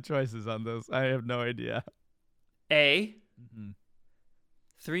 Give me the choices on this. I have no idea. A,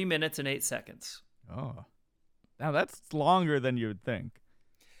 3 minutes and 8 seconds. Oh. Now that's longer than you would think.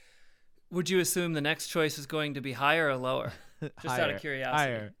 Would you assume the next choice is going to be higher or lower? Just out of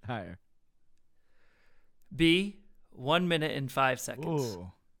curiosity. Higher. B, 1 minute and 5 seconds.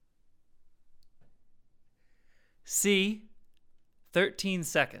 Ooh. C, 13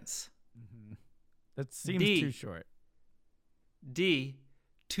 seconds. That seems D. too short. D,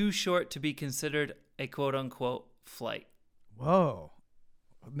 too short to be considered a quote-unquote flight. Whoa.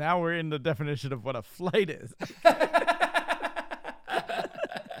 Now we're in the definition of what a flight is.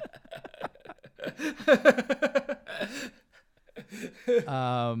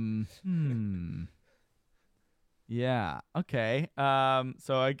 Yeah. Okay.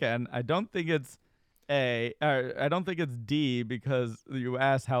 So again, I don't think it's A. I don't think it's D because you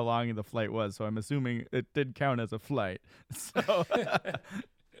asked how long the flight was. So I'm assuming it did count as a flight. So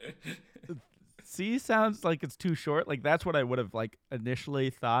C sounds like it's too short. Like that's what I would have like initially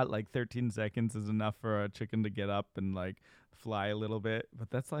thought. Like 13 seconds is enough for a chicken to get up and like fly a little bit. But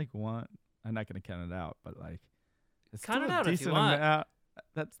that's like one. I'm not gonna count it out, but like it's Count still it a out if you decent want. amount.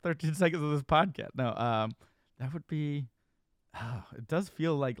 That's 13 seconds of this podcast. No, that would be. It does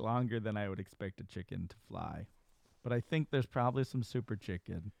feel like longer than I would expect a chicken to fly, but I think there's probably some super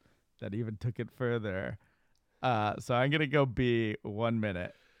chicken that even took it further. So I'm gonna go B, 1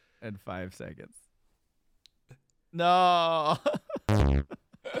 minute and 5 seconds. No.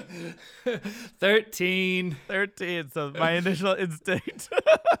 13. 13. So my initial instinct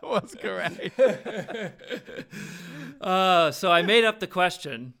was correct. So I made up the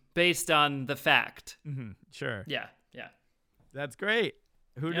question based on the fact. Sure. Yeah. That's great.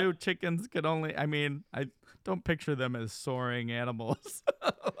 Who Yep. knew chickens could only, I mean, I don't picture them as soaring animals.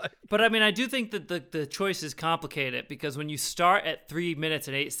 But I mean, I do think that the choice is complicated because when you start at 3 minutes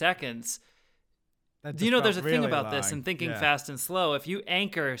and 8 seconds, That you just know, felt there's a thing really about this long. and thinking Yeah. fast and slow. If you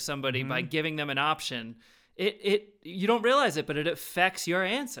anchor somebody by giving them an option, it you don't realize it, but it affects your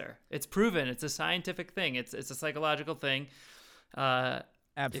answer. It's proven. It's a scientific thing. It's a psychological thing. Absolutely.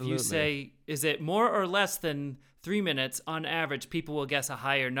 If you say, is it more or less than 3 minutes, on average, people will guess a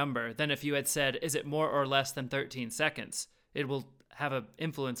higher number than if you had said, is it more or less than 13 seconds? It will have an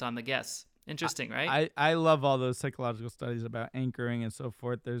influence on the guess. Interesting, right? I love all those psychological studies about anchoring and so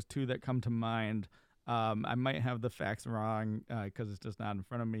forth. There's two that come to mind. I might have the facts wrong because it's just not in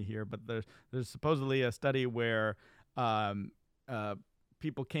front of me here, but there's supposedly a study where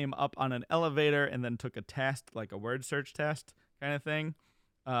people came up on an elevator and then took a test, like a word search test kind of thing.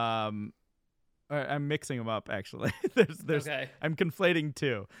 I'm mixing them up, actually. there's Okay. I'm conflating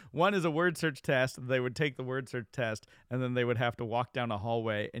two. One is a word search test. They would take the word search test, and then they would have to walk down a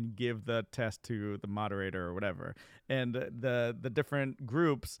hallway and give the test to the moderator or whatever. And the different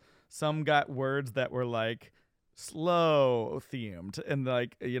groups, some got words that were like slow themed and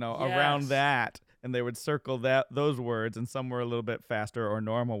like, around Yes. that, and they would circle those words, and some were a little bit faster or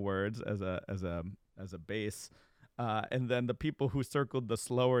normal words as a base. And then the people who circled the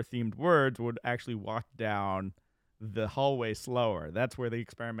slower themed words would actually walk down the hallway slower. That's where the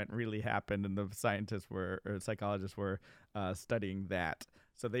experiment really happened, and the psychologists were studying that.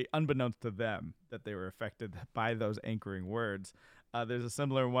 So they, unbeknownst to them, that they were affected by those anchoring words. There's a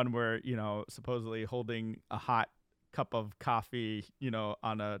similar one where, supposedly holding a hot cup of coffee,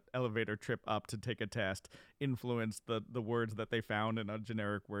 on a elevator trip up to take a test influenced the words that they found in a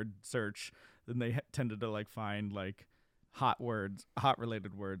generic word search. Then they tended to like find like hot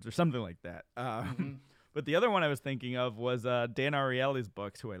related words or something like that. But the other one I was thinking of was Dan Ariely's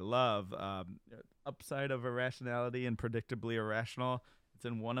books, who I love, Upside of Irrationality and Predictably Irrational. It's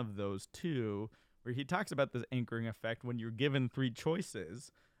in one of those two, where he talks about this anchoring effect when you're given three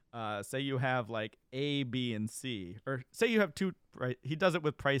choices. Say you have like A, B, and C, or say you have two. Right? He does it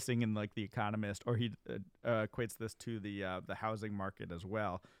with pricing in like The Economist, or he equates this to the housing market as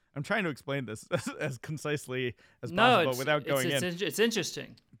well. I'm trying to explain this as concisely as possible without going in. It's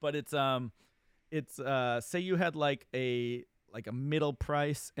interesting. But it's say you had like a middle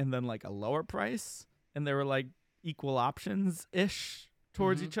price and then like a lower price, and they were like equal options ish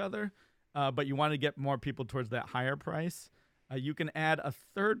towards each other, but you want to get more people towards that higher price. You can add a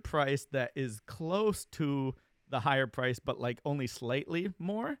third price that is close to the higher price, but like only slightly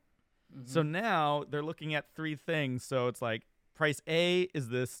more. So now they're looking at three things. So it's like price A is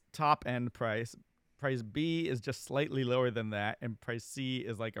this top end price. Price B is just slightly lower than that, and price C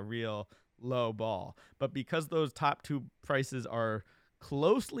is like a real low ball. But because those top two prices are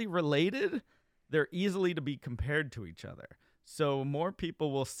closely related, they're easily to be compared to each other. So more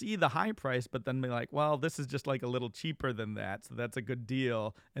people will see the high price, but then be like, well, this is just like a little cheaper than that, so that's a good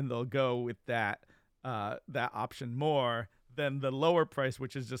deal, and they'll go with that option more than the lower price,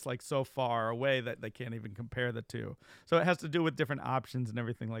 which is just like so far away that they can't even compare the two. So it has to do with different options and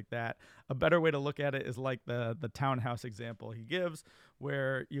everything like that. A better way to look at it is like the townhouse example he gives,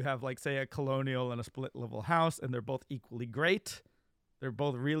 where you have like, say, a colonial and a split level house, and they're both equally great. They're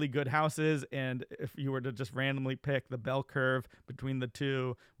both really good houses, and if you were to just randomly pick, the bell curve between the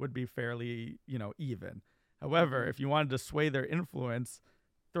two would be fairly, even. However, if you wanted to sway their influence,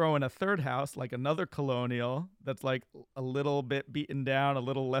 throw in a third house, like another colonial, that's like a little bit beaten down, a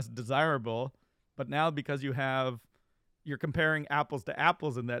little less desirable. But now because you're comparing apples to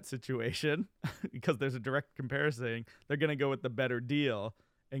apples in that situation, because there's a direct comparison, they're going to go with the better deal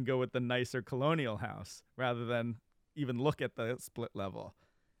and go with the nicer colonial house rather than even look at the split level.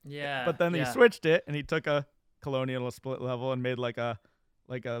 Yeah. But then he switched it, and he took a colonial split level and made like a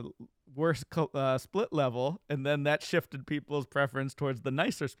worse split level, and then that shifted people's preference towards the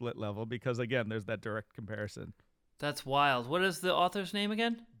nicer split level because, again, there's that direct comparison. That's wild. What is the author's name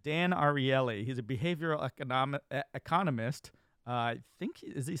again? Dan Ariely. He's a behavioral economist. I think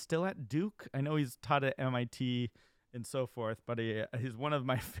is he still at Duke? I know he's taught at MIT and so forth, but he's one of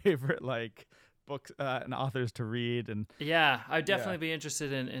my favorite books and authors to read. And yeah, I'd definitely be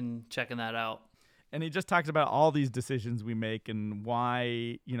interested in checking that out. And he just talks about all these decisions we make and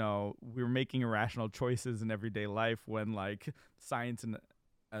why, we're making irrational choices in everyday life when science and,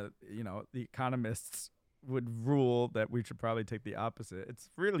 the economists would rule that we should probably take the opposite. It's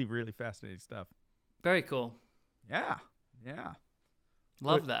really, really fascinating stuff. Very cool. Yeah.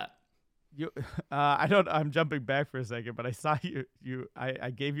 Love that. I'm jumping back for a second, but I saw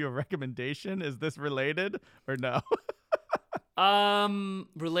I gave you a recommendation. Is this related or no?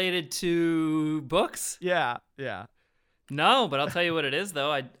 Related to books? Yeah. No, but I'll tell you what it is,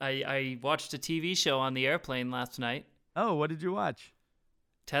 though. I watched a TV show on the airplane last night. Oh, what did you watch?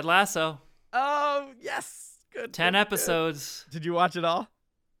 Ted Lasso. Oh, yes. Good. 10 episodes. Did you watch it all?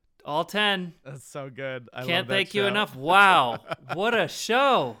 All 10. That's so good. I Can't love that thank you show. enough. Wow. What a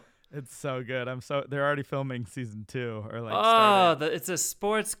show. It's so good. They're already filming season 2 or started. It's a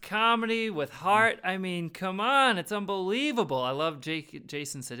sports comedy with heart. I mean, come on, it's unbelievable. I love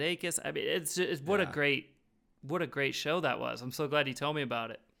Jason Sudeikis. I mean, it's what a great show that was. I'm so glad you told me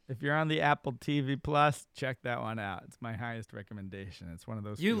about it. If you're on the Apple TV Plus, check that one out. It's my highest recommendation. It's one of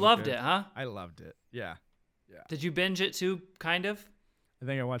those. You loved it, huh? I loved it. Yeah. Did you binge it too? Kind of. I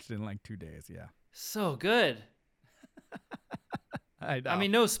think I watched it in 2 days. Yeah. So good. I know. I mean,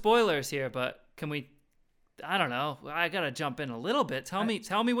 no spoilers here, but can we? I don't know. I gotta jump in a little bit. Tell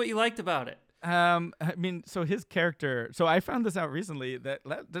me what you liked about it. I mean, so his character. So I found this out recently that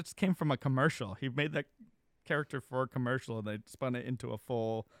just came from a commercial. He made that character for a commercial, and they spun it into a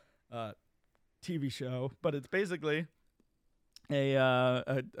full TV show. But it's basically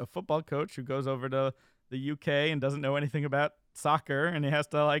a football coach who goes over to the UK and doesn't know anything about soccer, and he has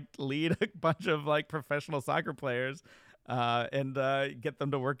to lead a bunch of professional soccer players. And get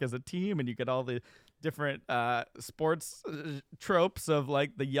them to work as a team, and you get all the different sports tropes of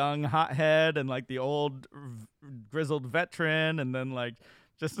the young hothead and the old grizzled veteran, and then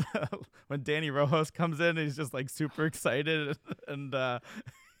just when Danny Rojas comes in, he's just super excited and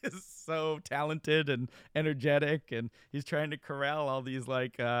is so talented and energetic, and he's trying to corral all these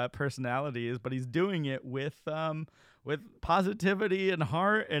personalities, but he's doing it with positivity and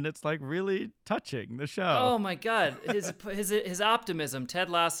heart, and it's really touching, the show. Oh my God, his optimism,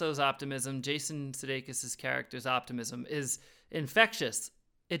 Ted Lasso's optimism, Jason Sudeikis' character's optimism is infectious.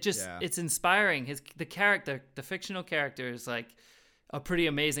 It's inspiring. The fictional character is a pretty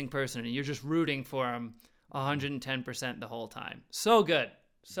amazing person, and you're just rooting for him 110% the whole time. So good.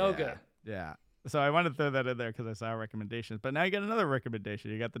 Good. Yeah. So I wanted to throw that in there because I saw recommendations. But now you got another recommendation.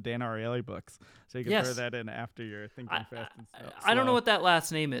 You got the Dan Ariely books. So you can throw that in after you're thinking fast and slow. I don't know what that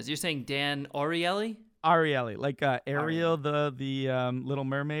last name is. You're saying Dan Ariely? Ariely. Ariel, the Little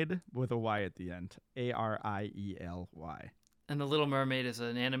Mermaid with a Y at the end. Ariely. And The Little Mermaid is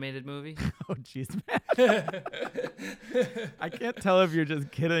an animated movie? Oh, jeez, man. I can't tell if you're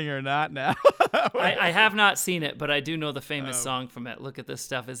just kidding or not now. I have not seen it, but I do know the famous song from it. Look at this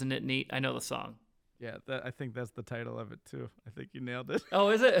stuff. Isn't it neat? I know the song. Yeah, I think that's the title of it, too. I think you nailed it. Oh,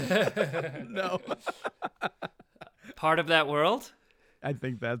 is it? No. Part of That World? I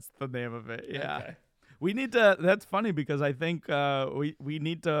think that's the name of it, yeah. Okay. We need to. That's funny because I think we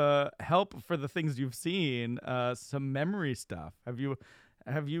need to help for the things you've seen. Some memory stuff.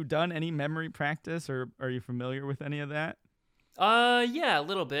 Have you done any memory practice, or are you familiar with any of that? Yeah, a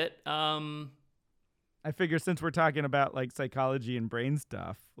little bit. I figure since we're talking about like psychology and brain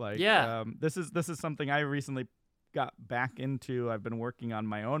stuff, like this is something I recently got back into. I've been working on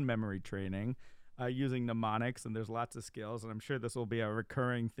my own memory training using mnemonics, and there's lots of skills, and I'm sure this will be a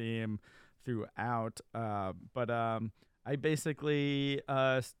recurring theme throughout. But I basically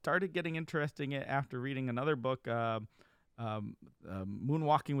started getting interested in it after reading another book,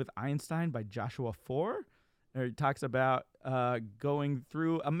 Moonwalking with Einstein by Joshua Foer. He talks about going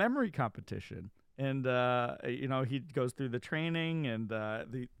through a memory competition. And, he goes through the training, and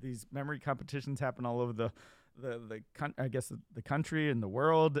these memory competitions happen all over the country and the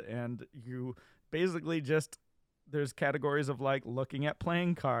world. And you basically there's categories of like looking at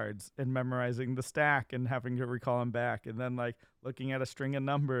playing cards and memorizing the stack and having to recall them back. And then like looking at a string of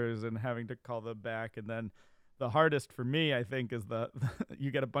numbers and having to call them back. And then the hardest for me, I think, is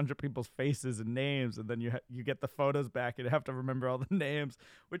you get a bunch of people's faces and names, and then you get the photos back, and you have to remember all the names,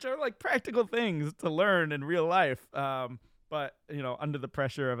 which are like practical things to learn in real life. But under the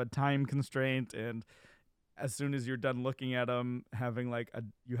pressure of a time constraint, and as soon as you're done looking at them,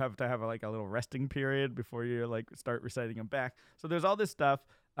 you have to have a little resting period before you like start reciting them back. So there's all this stuff.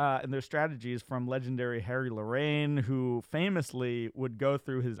 And there's strategies from legendary Harry Lorraine, who famously would go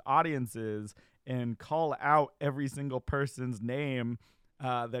through his audiences and call out every single person's name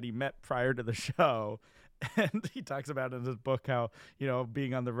that he met prior to the show. And he talks about in his book how,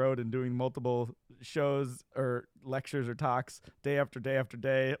 being on the road and doing multiple shows or lectures or talks day after day after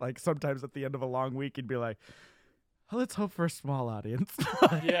day, like sometimes at the end of a long week, he'd be like, oh, let's hope for a small audience.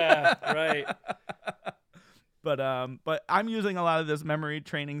 Yeah, right. But I'm using a lot of this memory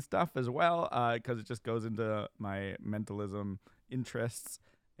training stuff as well because it just goes into my mentalism interests.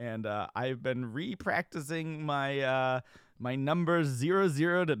 And I've been re-practicing my numbers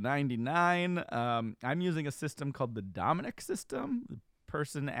 00 to 99. I'm using a system called the Dominic system, the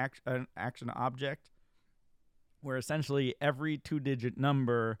person action object, where essentially every 2-digit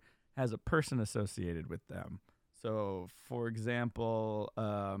number has a person associated with them. So, for example,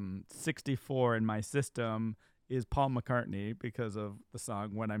 64 in my system is Paul McCartney because of the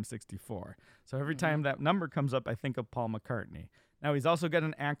song When I'm 64. So every time that number comes up, I think of Paul McCartney. Now, he's also got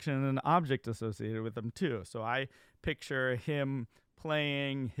an action and an object associated with him, too. So I picture him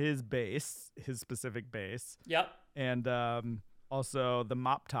playing his bass, his specific bass. Yep. And also the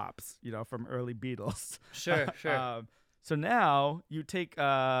mop tops, from early Beatles. Sure. So now you take,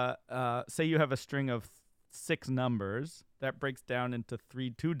 say you have a string of 6 numbers. That breaks down into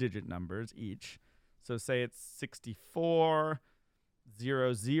 3 2-digit numbers each. So say it's 64,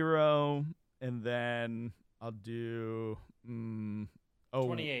 00, and then I'll do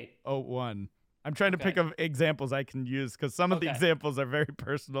 28. 01. I'm trying to pick up examples I can use because some of the examples are very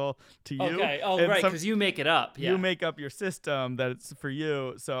personal to you. Okay. Oh, and right, because you make it up. Yeah. You make up your system that it's for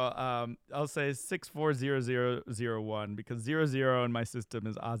you. So I'll say 640001 because 00 in my system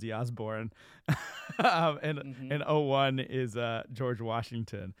is Ozzy Osbourne, and 01 is George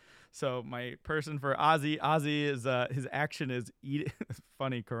Washington. So my person for Ozzy is his action is eat.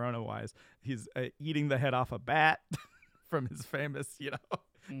 Funny Corona-wise, he's eating the head off a bat from his famous,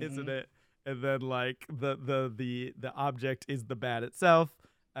 isn't it? And then like the object is the bat itself,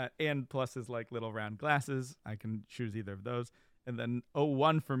 and plus his like little round glasses. I can choose either of those. And then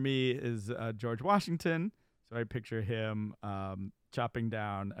 01 for me is George Washington. So I picture him chopping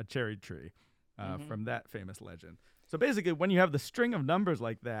down a cherry tree from that famous legend. So basically, when you have the string of numbers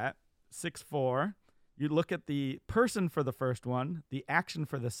like that, 64, you look at the person for the first one, the action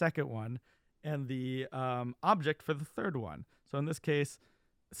for the second one, and the object for the third one. So in this case,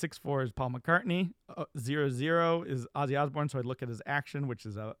 64 is Paul McCartney, 00 is Ozzy Osbourne, so I'd look at his action, which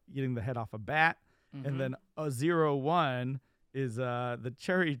is eating the head off a bat, and then 01 is the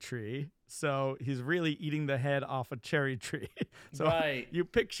cherry tree, so he's really eating the head off a cherry tree. So you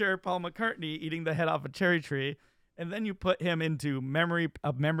picture Paul McCartney eating the head off a cherry tree, and then you put him into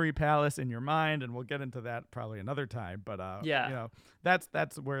a memory palace in your mind, and we'll get into that probably another time. But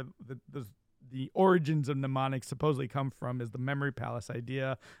that's where the origins of mnemonics supposedly come from, is the memory palace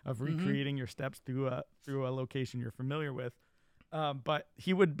idea of recreating your steps through a location you're familiar with. But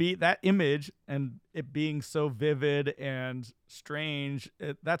he would be that image, and it being so vivid and strange.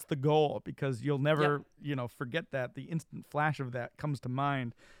 That's the goal, because you'll never, forget that. The instant flash of that comes to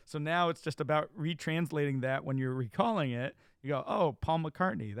mind. So now it's just about retranslating that when you're recalling it. You go, oh, Paul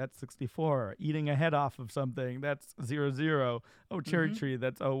McCartney, that's 64. Eating a head off of something, that's 00. Oh, cherry tree,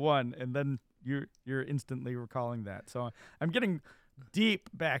 that's 01. And then you're instantly recalling that. So I'm getting deep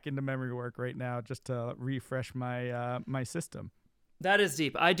back into memory work right now just to refresh my my system. That is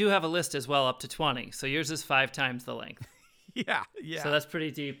deep. I do have a list as well, up to 20. So yours is 5 times the length. Yeah. So that's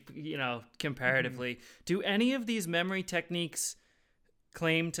pretty deep, comparatively. Do any of these memory techniques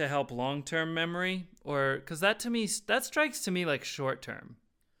claim to help long-term memory, or because that strikes to me like short-term?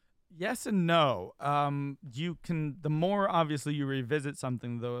 Yes and no. The more obviously you revisit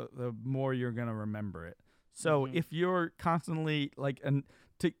something, the more you're gonna remember it. So if you're constantly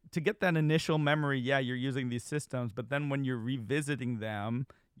to get that initial memory, you're using these systems, but then when you're revisiting them,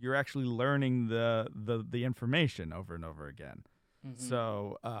 you're actually learning the information over and over again.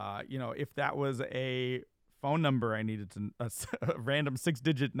 So if that was a phone number I needed to, a random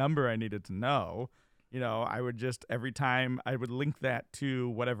 6-digit number I needed to know, I would just, every time I would link that to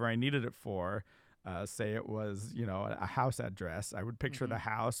whatever I needed it for, say it was, a house address, I would picture the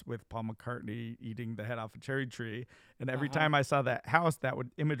house with Paul McCartney eating the head off a cherry tree. And every time I saw that house,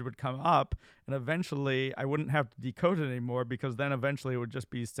 image would come up, and eventually I wouldn't have to decode it anymore, because then eventually it would just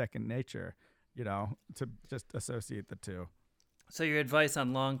be second nature, to just associate the two. So your advice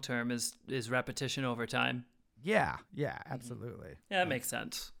on long term is repetition over time? Yeah, absolutely. Yeah, that makes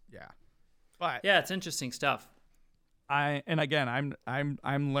sense. Yeah. But yeah, it's interesting stuff.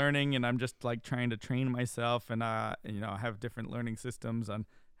 I'm learning, and I'm just like trying to train myself, and have different learning systems on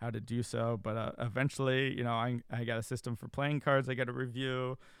how to do so. But eventually, I got a system for playing cards I got to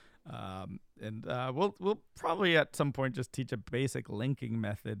review, and we'll probably at some point just teach a basic linking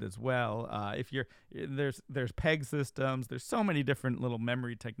method as well. There's peg systems. There's so many different little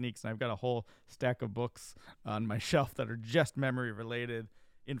memory techniques, and I've got a whole stack of books on my shelf that are just memory related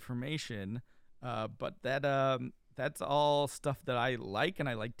information. But that's all stuff that I like, and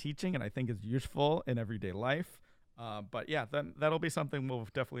I like teaching, and I think is useful in everyday life. But yeah, that'll be something we'll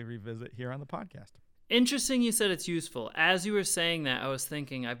definitely revisit here on the podcast. Interesting you said it's useful. As you were saying that, I was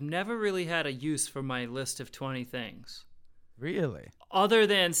thinking I've never really had a use for my list of 20 things. Really? Other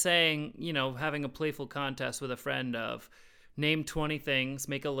than saying, having a playful contest with a friend of name 20 things,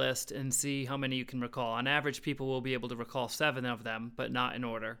 make a list, and see how many you can recall. On average, people will be able to recall 7 of them, but not in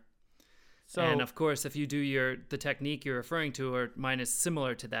order. So, and of course, if you do the technique you're referring to, or mine is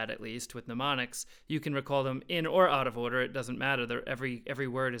similar to that at least with mnemonics, you can recall them in or out of order. It doesn't matter. Every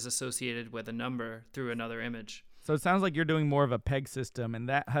word is associated with a number through another image. So it sounds like you're doing more of a peg system, and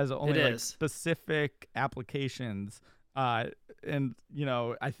that has only specific applications. And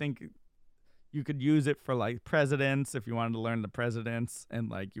I think you could use it for like presidents if you wanted to learn the presidents, and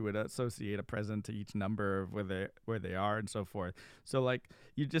like you would associate a president to each number of where they are and so forth. So like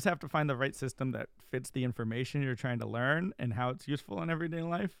you just have to find the right system that fits the information you're trying to learn and how it's useful in everyday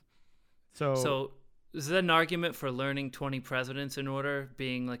life. So is that an argument for learning 20 presidents in order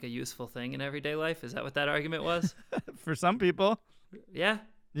being like a useful thing in everyday life? Is that what that argument was? For some people. Yeah.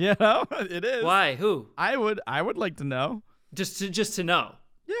 It is. Why? Who? I would like to know. Just to know.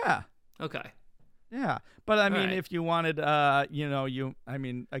 Yeah. Okay. Yeah, but I mean, right. If you wanted,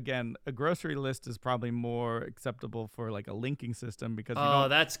 again, a grocery list is probably more acceptable for like a linking system, because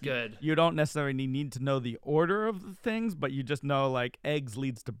that's good. You don't necessarily need to know the order of the things, but you just know like eggs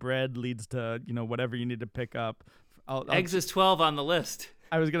leads to bread, leads to whatever you need to pick up. Eggs is 12 on the list.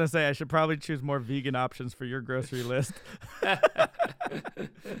 I was gonna say I should probably choose more vegan options for your grocery list.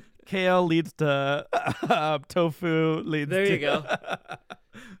 Kale leads to tofu. There you go.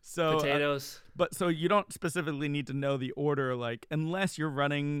 So potatoes. So you don't specifically need to know the order, like unless you're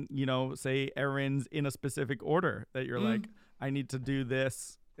running, say errands in a specific order that you're like, I need to do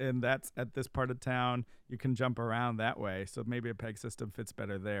this, and that's at this part of town. You can jump around that way. So maybe a peg system fits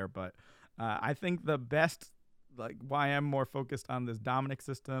better there. But I think the best, like why I'm more focused on this Dominic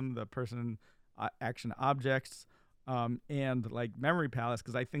system, the person action objects, and like Memory Palace,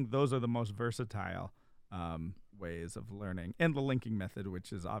 because I think those are the most versatile ways of learning, and the linking method,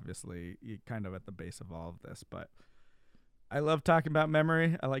 which is obviously kind of at the base of all of this. But I love talking about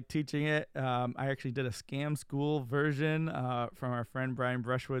memory. I like teaching it. I actually did a Scam School version from our friend Brian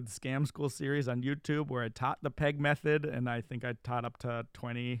Brushwood's Scam School series on YouTube, where I taught the peg method, and I think I taught up to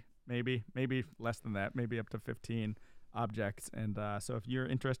 20, maybe less than that, maybe up to 15 objects. And so if you're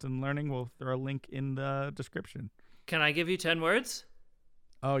interested in learning, we'll throw a link in the description. Can I give you 10 words?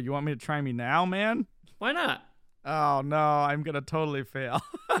 Oh, you want me to try me now, man? Why not? Oh, no, I'm going to totally fail.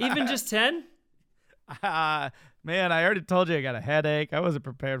 Even just 10? Man, I already told you I got a headache. I wasn't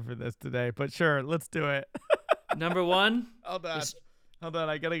prepared for this today, but sure, let's do it. Number 1? Hold on.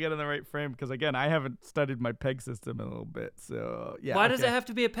 I got to get in the right frame, because, again, I haven't studied my peg system in a little bit. So, yeah. Why does it have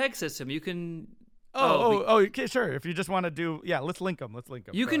to be a peg system? You can Okay, sure. If you just want to do, let's link them.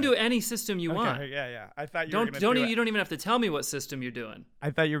 You can do any system you want. Yeah. I thought you You were gonna don't even have to tell me what system you're doing.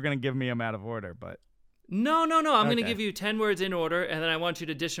 I thought you were gonna give me them out of order, but No. I'm going to give you 10 words in order, and then I want you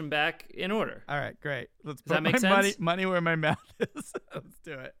to dish them back in order. all right, great. Let's Does that put make my sense? money where my mouth is. Let's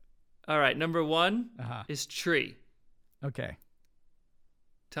do it. All right. Number 1 Uh-huh. is tree. Okay.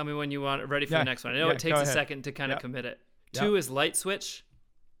 Tell me when you want it ready for Yeah, the next one. I know yeah, it takes go a ahead. second to kind of Yep. commit it. Yep. 2 is light switch.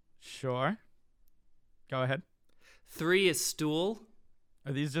 Sure. Go ahead. 3 is stool.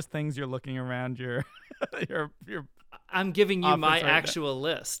 Are these just things you're looking around your your I'm giving you Office my right now. actual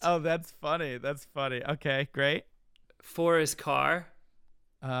list. Oh, that's funny. Okay, great. 4 is car.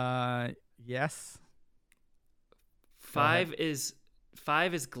 Yes. 5 is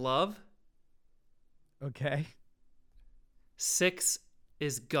glove. Okay. 6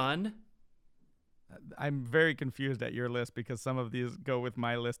 is gun. I'm very confused at your list because some of these go with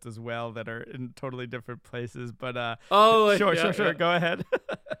my list as well that are in totally different places. But sure. yeah. Go ahead.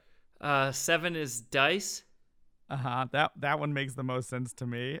 7 is dice. That one makes the most sense to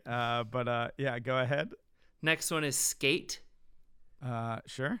me. But go ahead. Next one is skate.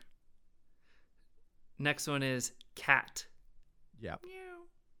 Sure. Next one is cat. Yep.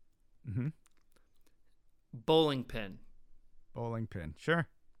 Mm-hmm. Bowling pin. Bowling pin. Sure.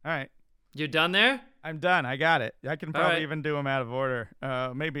 All right. You're done there? I'm done. I got it. I can probably right. even do them out of order.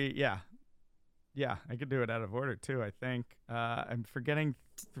 Maybe, yeah. Yeah, I could do it out of order too, I think. I'm forgetting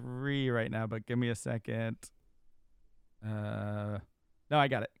 3 right now, but give me a second. No, I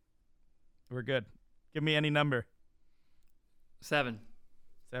got it. We're good. Give me any number. 7.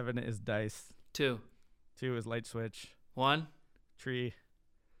 7 is dice. 2. 2 is light switch. 1. Tree.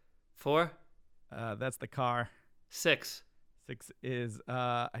 4. That's the car. 6. 6 is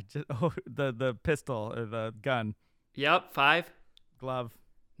the pistol or the gun. Yep. 5. Glove.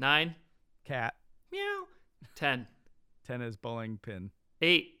 9. Cat. Meow. 10. 10 is bowling pin.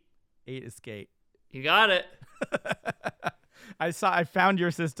 8. 8 is skate. You got it. I found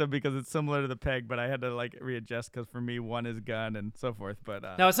your system because it's similar to the peg, but I had to like readjust because for me 1 is gun and so forth. But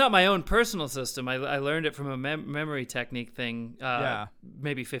Now it's not my own personal system. I learned it from a memory technique thing.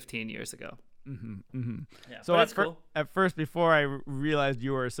 Maybe 15 years ago. Yeah, so cool. At first, before I realized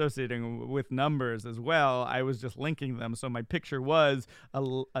you were associating with numbers as well, I was just linking them. So my picture was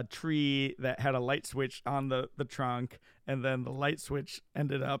a tree that had a light switch on the trunk, and then the light switch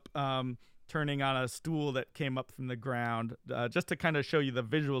ended up turning on a stool that came up from the ground, just to kind of show you the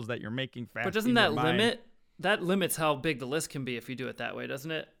visuals that you're making fast. But doesn't that limits how big the list can be if you do it that way,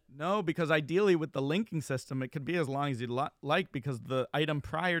 doesn't it? No, because ideally with the linking system, it could be as long as you'd like because the item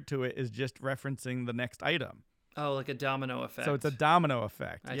prior to it is just referencing the next item. Oh, like a domino effect. So it's a domino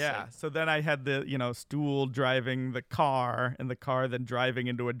effect. I yeah. see. So then I had the, stool driving the car and the car then driving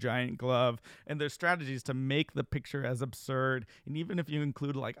into a giant glove. And there's strategies to make the picture as absurd. And even if you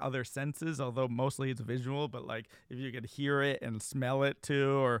include like other senses, although mostly it's visual, but like if you could hear it and smell it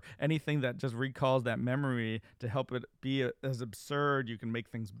too, or anything that just recalls that memory to help it be as absurd, you can make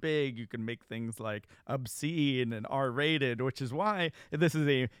things big. You can make things like obscene and R-rated, which is why this is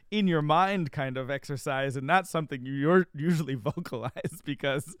a in your mind kind of exercise and not something you usually vocalize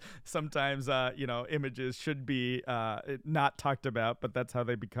because sometimes images should be not talked about, but that's how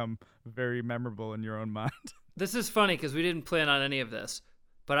they become very memorable in your own mind. This is funny because we didn't plan on any of this,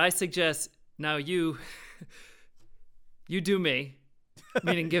 but I suggest now you do me,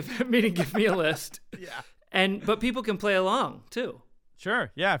 meaning give me a list. Yeah. But people can play along too.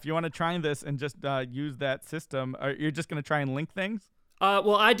 Sure. Yeah. If you want to try this and just use that system, you're just going to try and link things.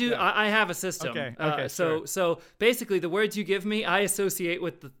 Well, I do. Yeah. I have a system. Okay. So basically, the words you give me, I associate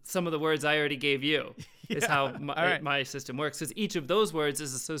with some of the words I already gave you. Is how my system works. Because each of those words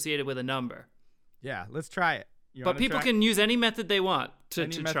is associated with a number. Yeah. Let's try it. But people can use any method they want to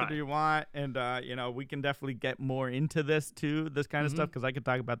any try. method you want, and we can definitely get more into this too, this kind of stuff, because I could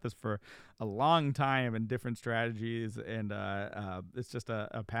talk about this for a long time and different strategies, and it's just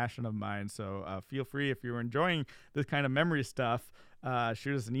a passion of mine. So feel free, if you're enjoying this kind of memory stuff,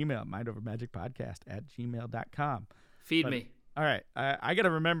 shoot us an email, mindovermagicpodcast@gmail.com. Feed me. All right, I got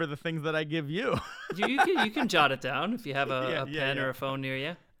to remember the things that I give you. you can jot it down if you have a pen or a phone near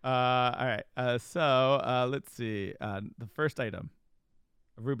you. All right. So let's see. The first item,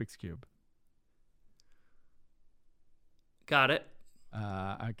 a Rubik's Cube. Got it.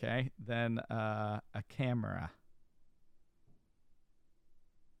 Okay. Then a camera.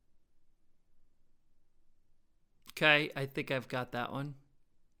 Okay, I think I've got that one.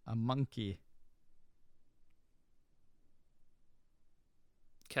 A monkey.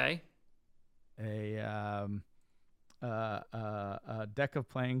 Okay. A deck of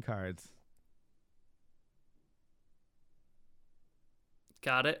playing cards.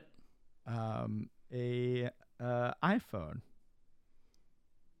 Got it. A iPhone.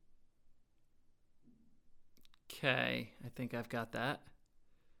 Okay, I think I've got that.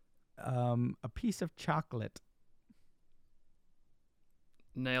 A piece of chocolate.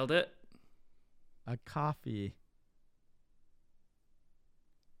 Nailed it. A coffee.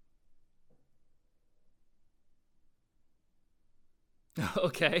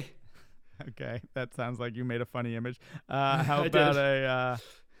 Okay. Okay, that sounds like you made a funny image. How I about did.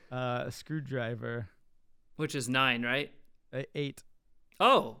 a screwdriver? Which is 9, right? 8.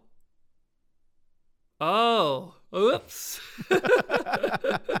 Oh. Oh. Oops.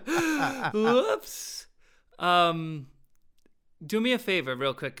 Whoops. Do me a favor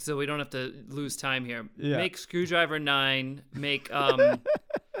real quick so we don't have to lose time here. Yeah. Make screwdriver 9. Make 8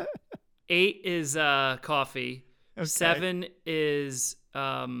 is coffee. Okay. 7 is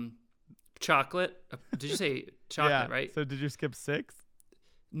chocolate. Did you say chocolate, Yeah. right? So did you skip 6?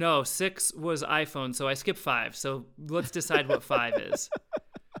 No, 6 was iPhone, so I skipped 5. So let's decide what 5 is.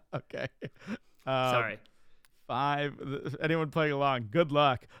 Okay. Sorry. 5. Anyone playing along? Good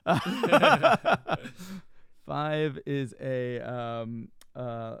luck. 5 is a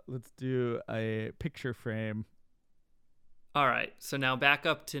let's do a picture frame. All right. So now back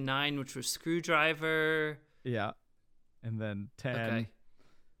up to 9, which was screwdriver. Yeah. And then 10. Okay.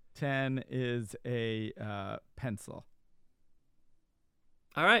 10 is a pencil.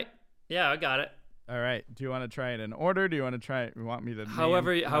 All right. Yeah, I got it. All right. Do you want to try it in order? Do you want to try it? You want me to name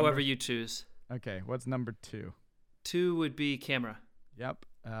However number? you choose. Okay. What's number 2? 2 would be camera. Yep.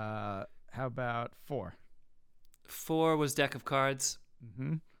 How about 4? 4 was deck of cards.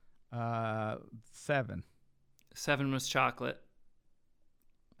 Mm-hmm. 7. 7 was chocolate.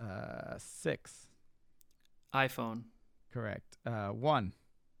 6. iPhone. Correct. 1.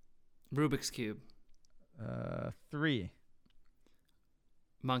 Rubik's Cube. 3.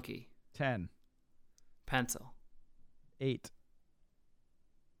 Monkey. 10. Pencil. 8.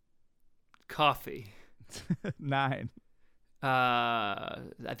 Coffee. 9. I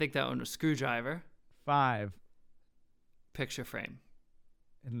think that one was screwdriver. 5. Picture frame.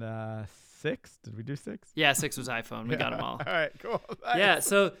 And 6. Did we do 6? Yeah, 6 was iPhone. We got them all. All right, cool. Yeah, Nice.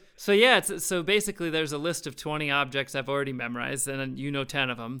 so basically there's a list of 20 objects I've already memorized, and then you know 10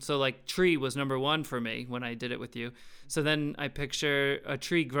 of them. So like tree was number 1 for me when I did it with you. So then I picture a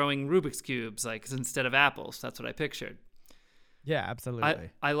tree growing Rubik's cubes, like instead of apples. That's what I pictured. Yeah, absolutely.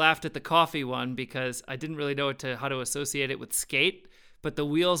 I laughed at the coffee one because I didn't really know how to associate it with skate, but the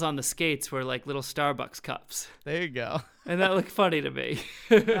wheels on the skates were like little Starbucks cups, There you go. and that looked funny to me.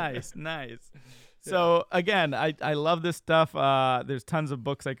 Nice, nice. So again, I love this stuff. There's tons of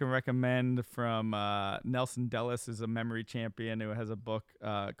books I can recommend from Nelson Dellis is a memory champion who has a book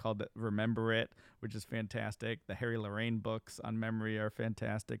called Remember It, which is fantastic. The Harry Lorraine books on memory are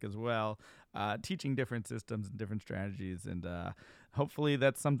fantastic as well, teaching different systems and different strategies. And hopefully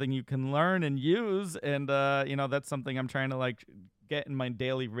that's something you can learn and use. And, that's something I'm trying to like get in my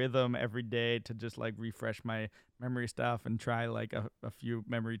daily rhythm every day to just like refresh my memory stuff and try like a few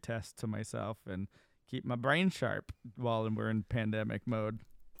memory tests to myself and keep my brain sharp while we're in pandemic mode.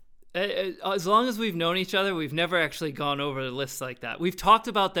 As long as we've known each other, we've never actually gone over the list like that. We've talked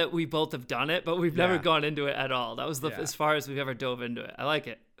about that we both have done it, but we've never gone into it at all. That was as far as we've ever dove into it. I like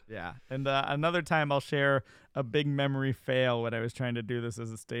it. Yeah. And another time I'll share a big memory fail when I was trying to do this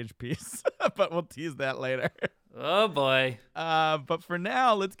as a stage piece, but we'll tease that later. Oh boy. But for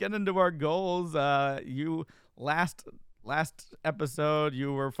now, let's get into our goals. You last episode,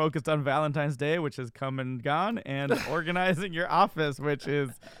 you were focused on Valentine's Day, which has come and gone, and organizing your office, which is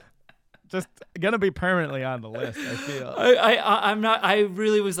just gonna be permanently on the list, I feel. I'm not. I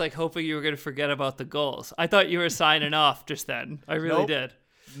really was like hoping you were gonna forget about the goals. I thought you were signing off just then. I really Nope. did.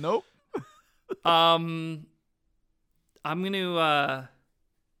 Nope. I'm gonna.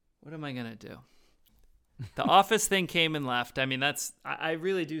 What am I gonna do? The office thing came and left. I mean, I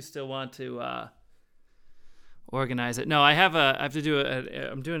really do still want to organize it. No, I have to do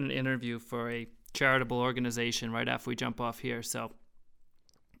I'm doing an interview for a charitable organization right after we jump off here. So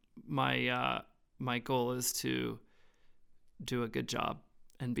my goal is to do a good job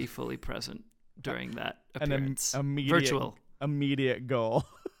and be fully present during that appearance. Virtual. Immediate goal.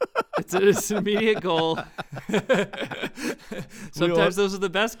 It's an immediate goal. Sometimes those are the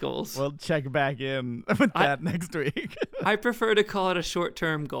best goals. We'll check back in with that next week. I prefer to call it a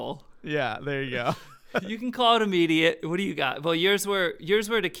short-term goal. Yeah, there you go. You can call it immediate. What do you got? Well, yours were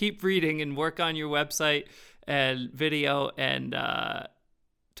to keep reading and work on your website and video and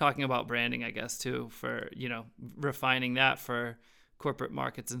talking about branding, I guess, too, for, refining that for corporate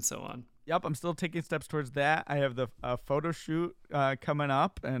markets and so on. Yep, I'm still taking steps towards that. I have the photo shoot coming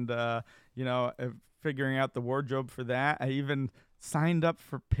up, and figuring out the wardrobe for that. I even signed up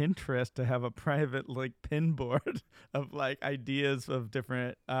for Pinterest to have a private like pin board of like ideas of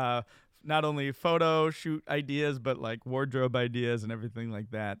different not only photo shoot ideas but like wardrobe ideas and everything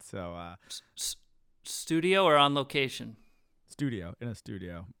like that. So studio or on location? Studio, in a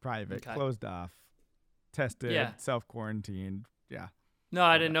studio, private, Okay. closed off, tested, Yeah. self-quarantined. Yeah. No,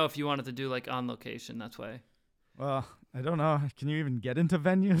 I didn't know if you wanted to do like on location. That's why. Well, I don't know. Can you even get into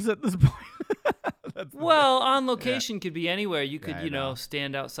venues at this point? That's the Well, on location could be anywhere. You could, Yeah, I you know, know.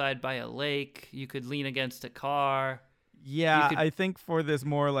 stand outside by a lake. You could lean against a car. Yeah, could- I think for this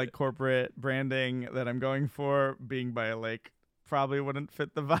more like corporate branding that I'm going for, being by a lake probably wouldn't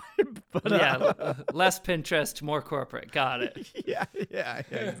fit the vibe. But Yeah, less Pinterest, more corporate. Got it. yeah,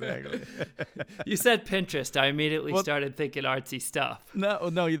 exactly. You said Pinterest. I immediately Well- started thinking artsy stuff. No,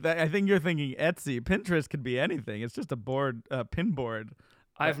 I think you're thinking Etsy. Pinterest could be anything. It's just a board, pin board.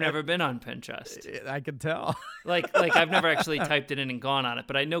 I've never been on Pinterest. I could tell. Like I've never actually typed it in and gone on it,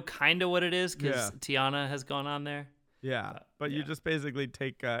 but I know kind of what it is because Yeah. Tiana has gone on there. Yeah, but you yeah. just basically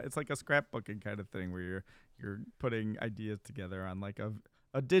take. It's like a scrapbooking kind of thing where you're putting ideas together on like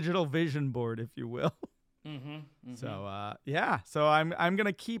a digital vision board, if you will. Mm-hmm. So so I'm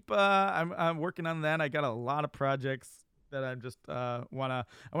gonna keep I'm working on that. I got a lot of projects that I just wanna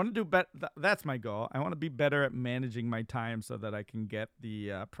do that's my goal. I want to be better at managing my time so that I can get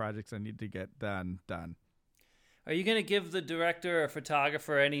the projects I need to get done. Are you going to give the director or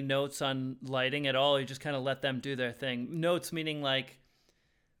photographer any notes on lighting at all? Or you just kind of let them do their thing? Notes meaning like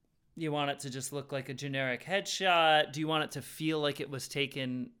you want it to just look like a generic headshot? Do you want it to feel like it was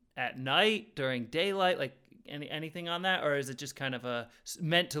taken at night, during daylight? Like anything on that? Or is it just kind of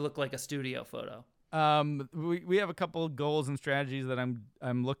meant to look like a studio photo? We have a couple of goals and strategies that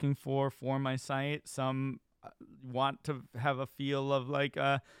I'm looking for my site. Some want to have a feel of like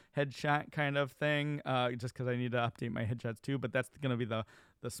a headshot kind of thing, just because I need to update my headshots too. But that's going to be the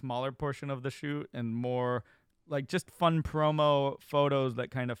smaller portion of the shoot, and more like just fun promo photos that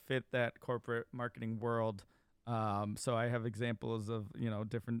kind of fit that corporate marketing world. So I have examples of,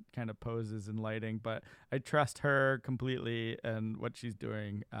 different kind of poses and lighting, but I trust her completely and what she's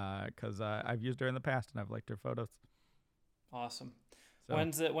doing, because I've used her in the past and I've liked her photos. Awesome. So,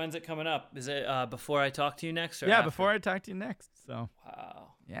 When's it coming up? Is it before I talk to you next? Or yeah, after? before I talk to you next. So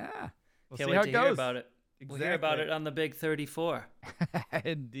Wow. yeah, we'll Can't see wait how to it goes. hear about it. We'll hear about it on the Big 34.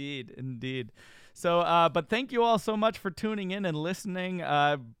 Indeed. So, but thank you all so much for tuning in and listening.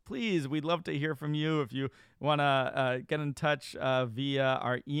 Please, we'd love to hear from you. If you want to get in touch via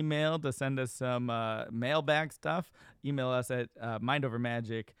our email to send us some mailbag stuff, email us at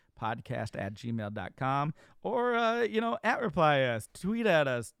mindovermagicpodcast@gmail.com, or, @reply us, tweet at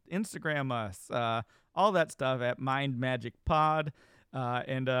us, Instagram us, all that stuff at mindmagicpod.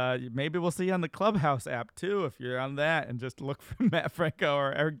 And maybe we'll see you on the Clubhouse app too, if you're on that, and just look for Matt Franco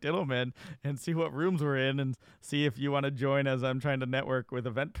or Eric Diddleman and see what rooms we're in, and see if you want to join as I'm trying to network with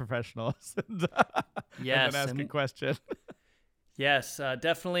event professionals and Yes, then ask a question. Yes,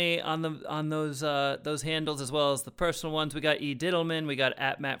 definitely on those handles, as well as the personal ones. We got E Diddleman, we got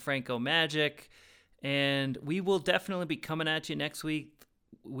 @Matt Franco Magic, and we will definitely be coming at you next week.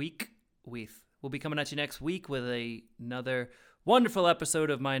 We'll be coming at you next week with another wonderful episode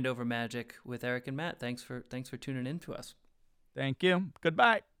of Mind Over Magic with Eric and Matt. Thanks for tuning in to us. Thank you.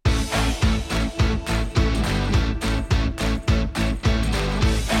 Goodbye.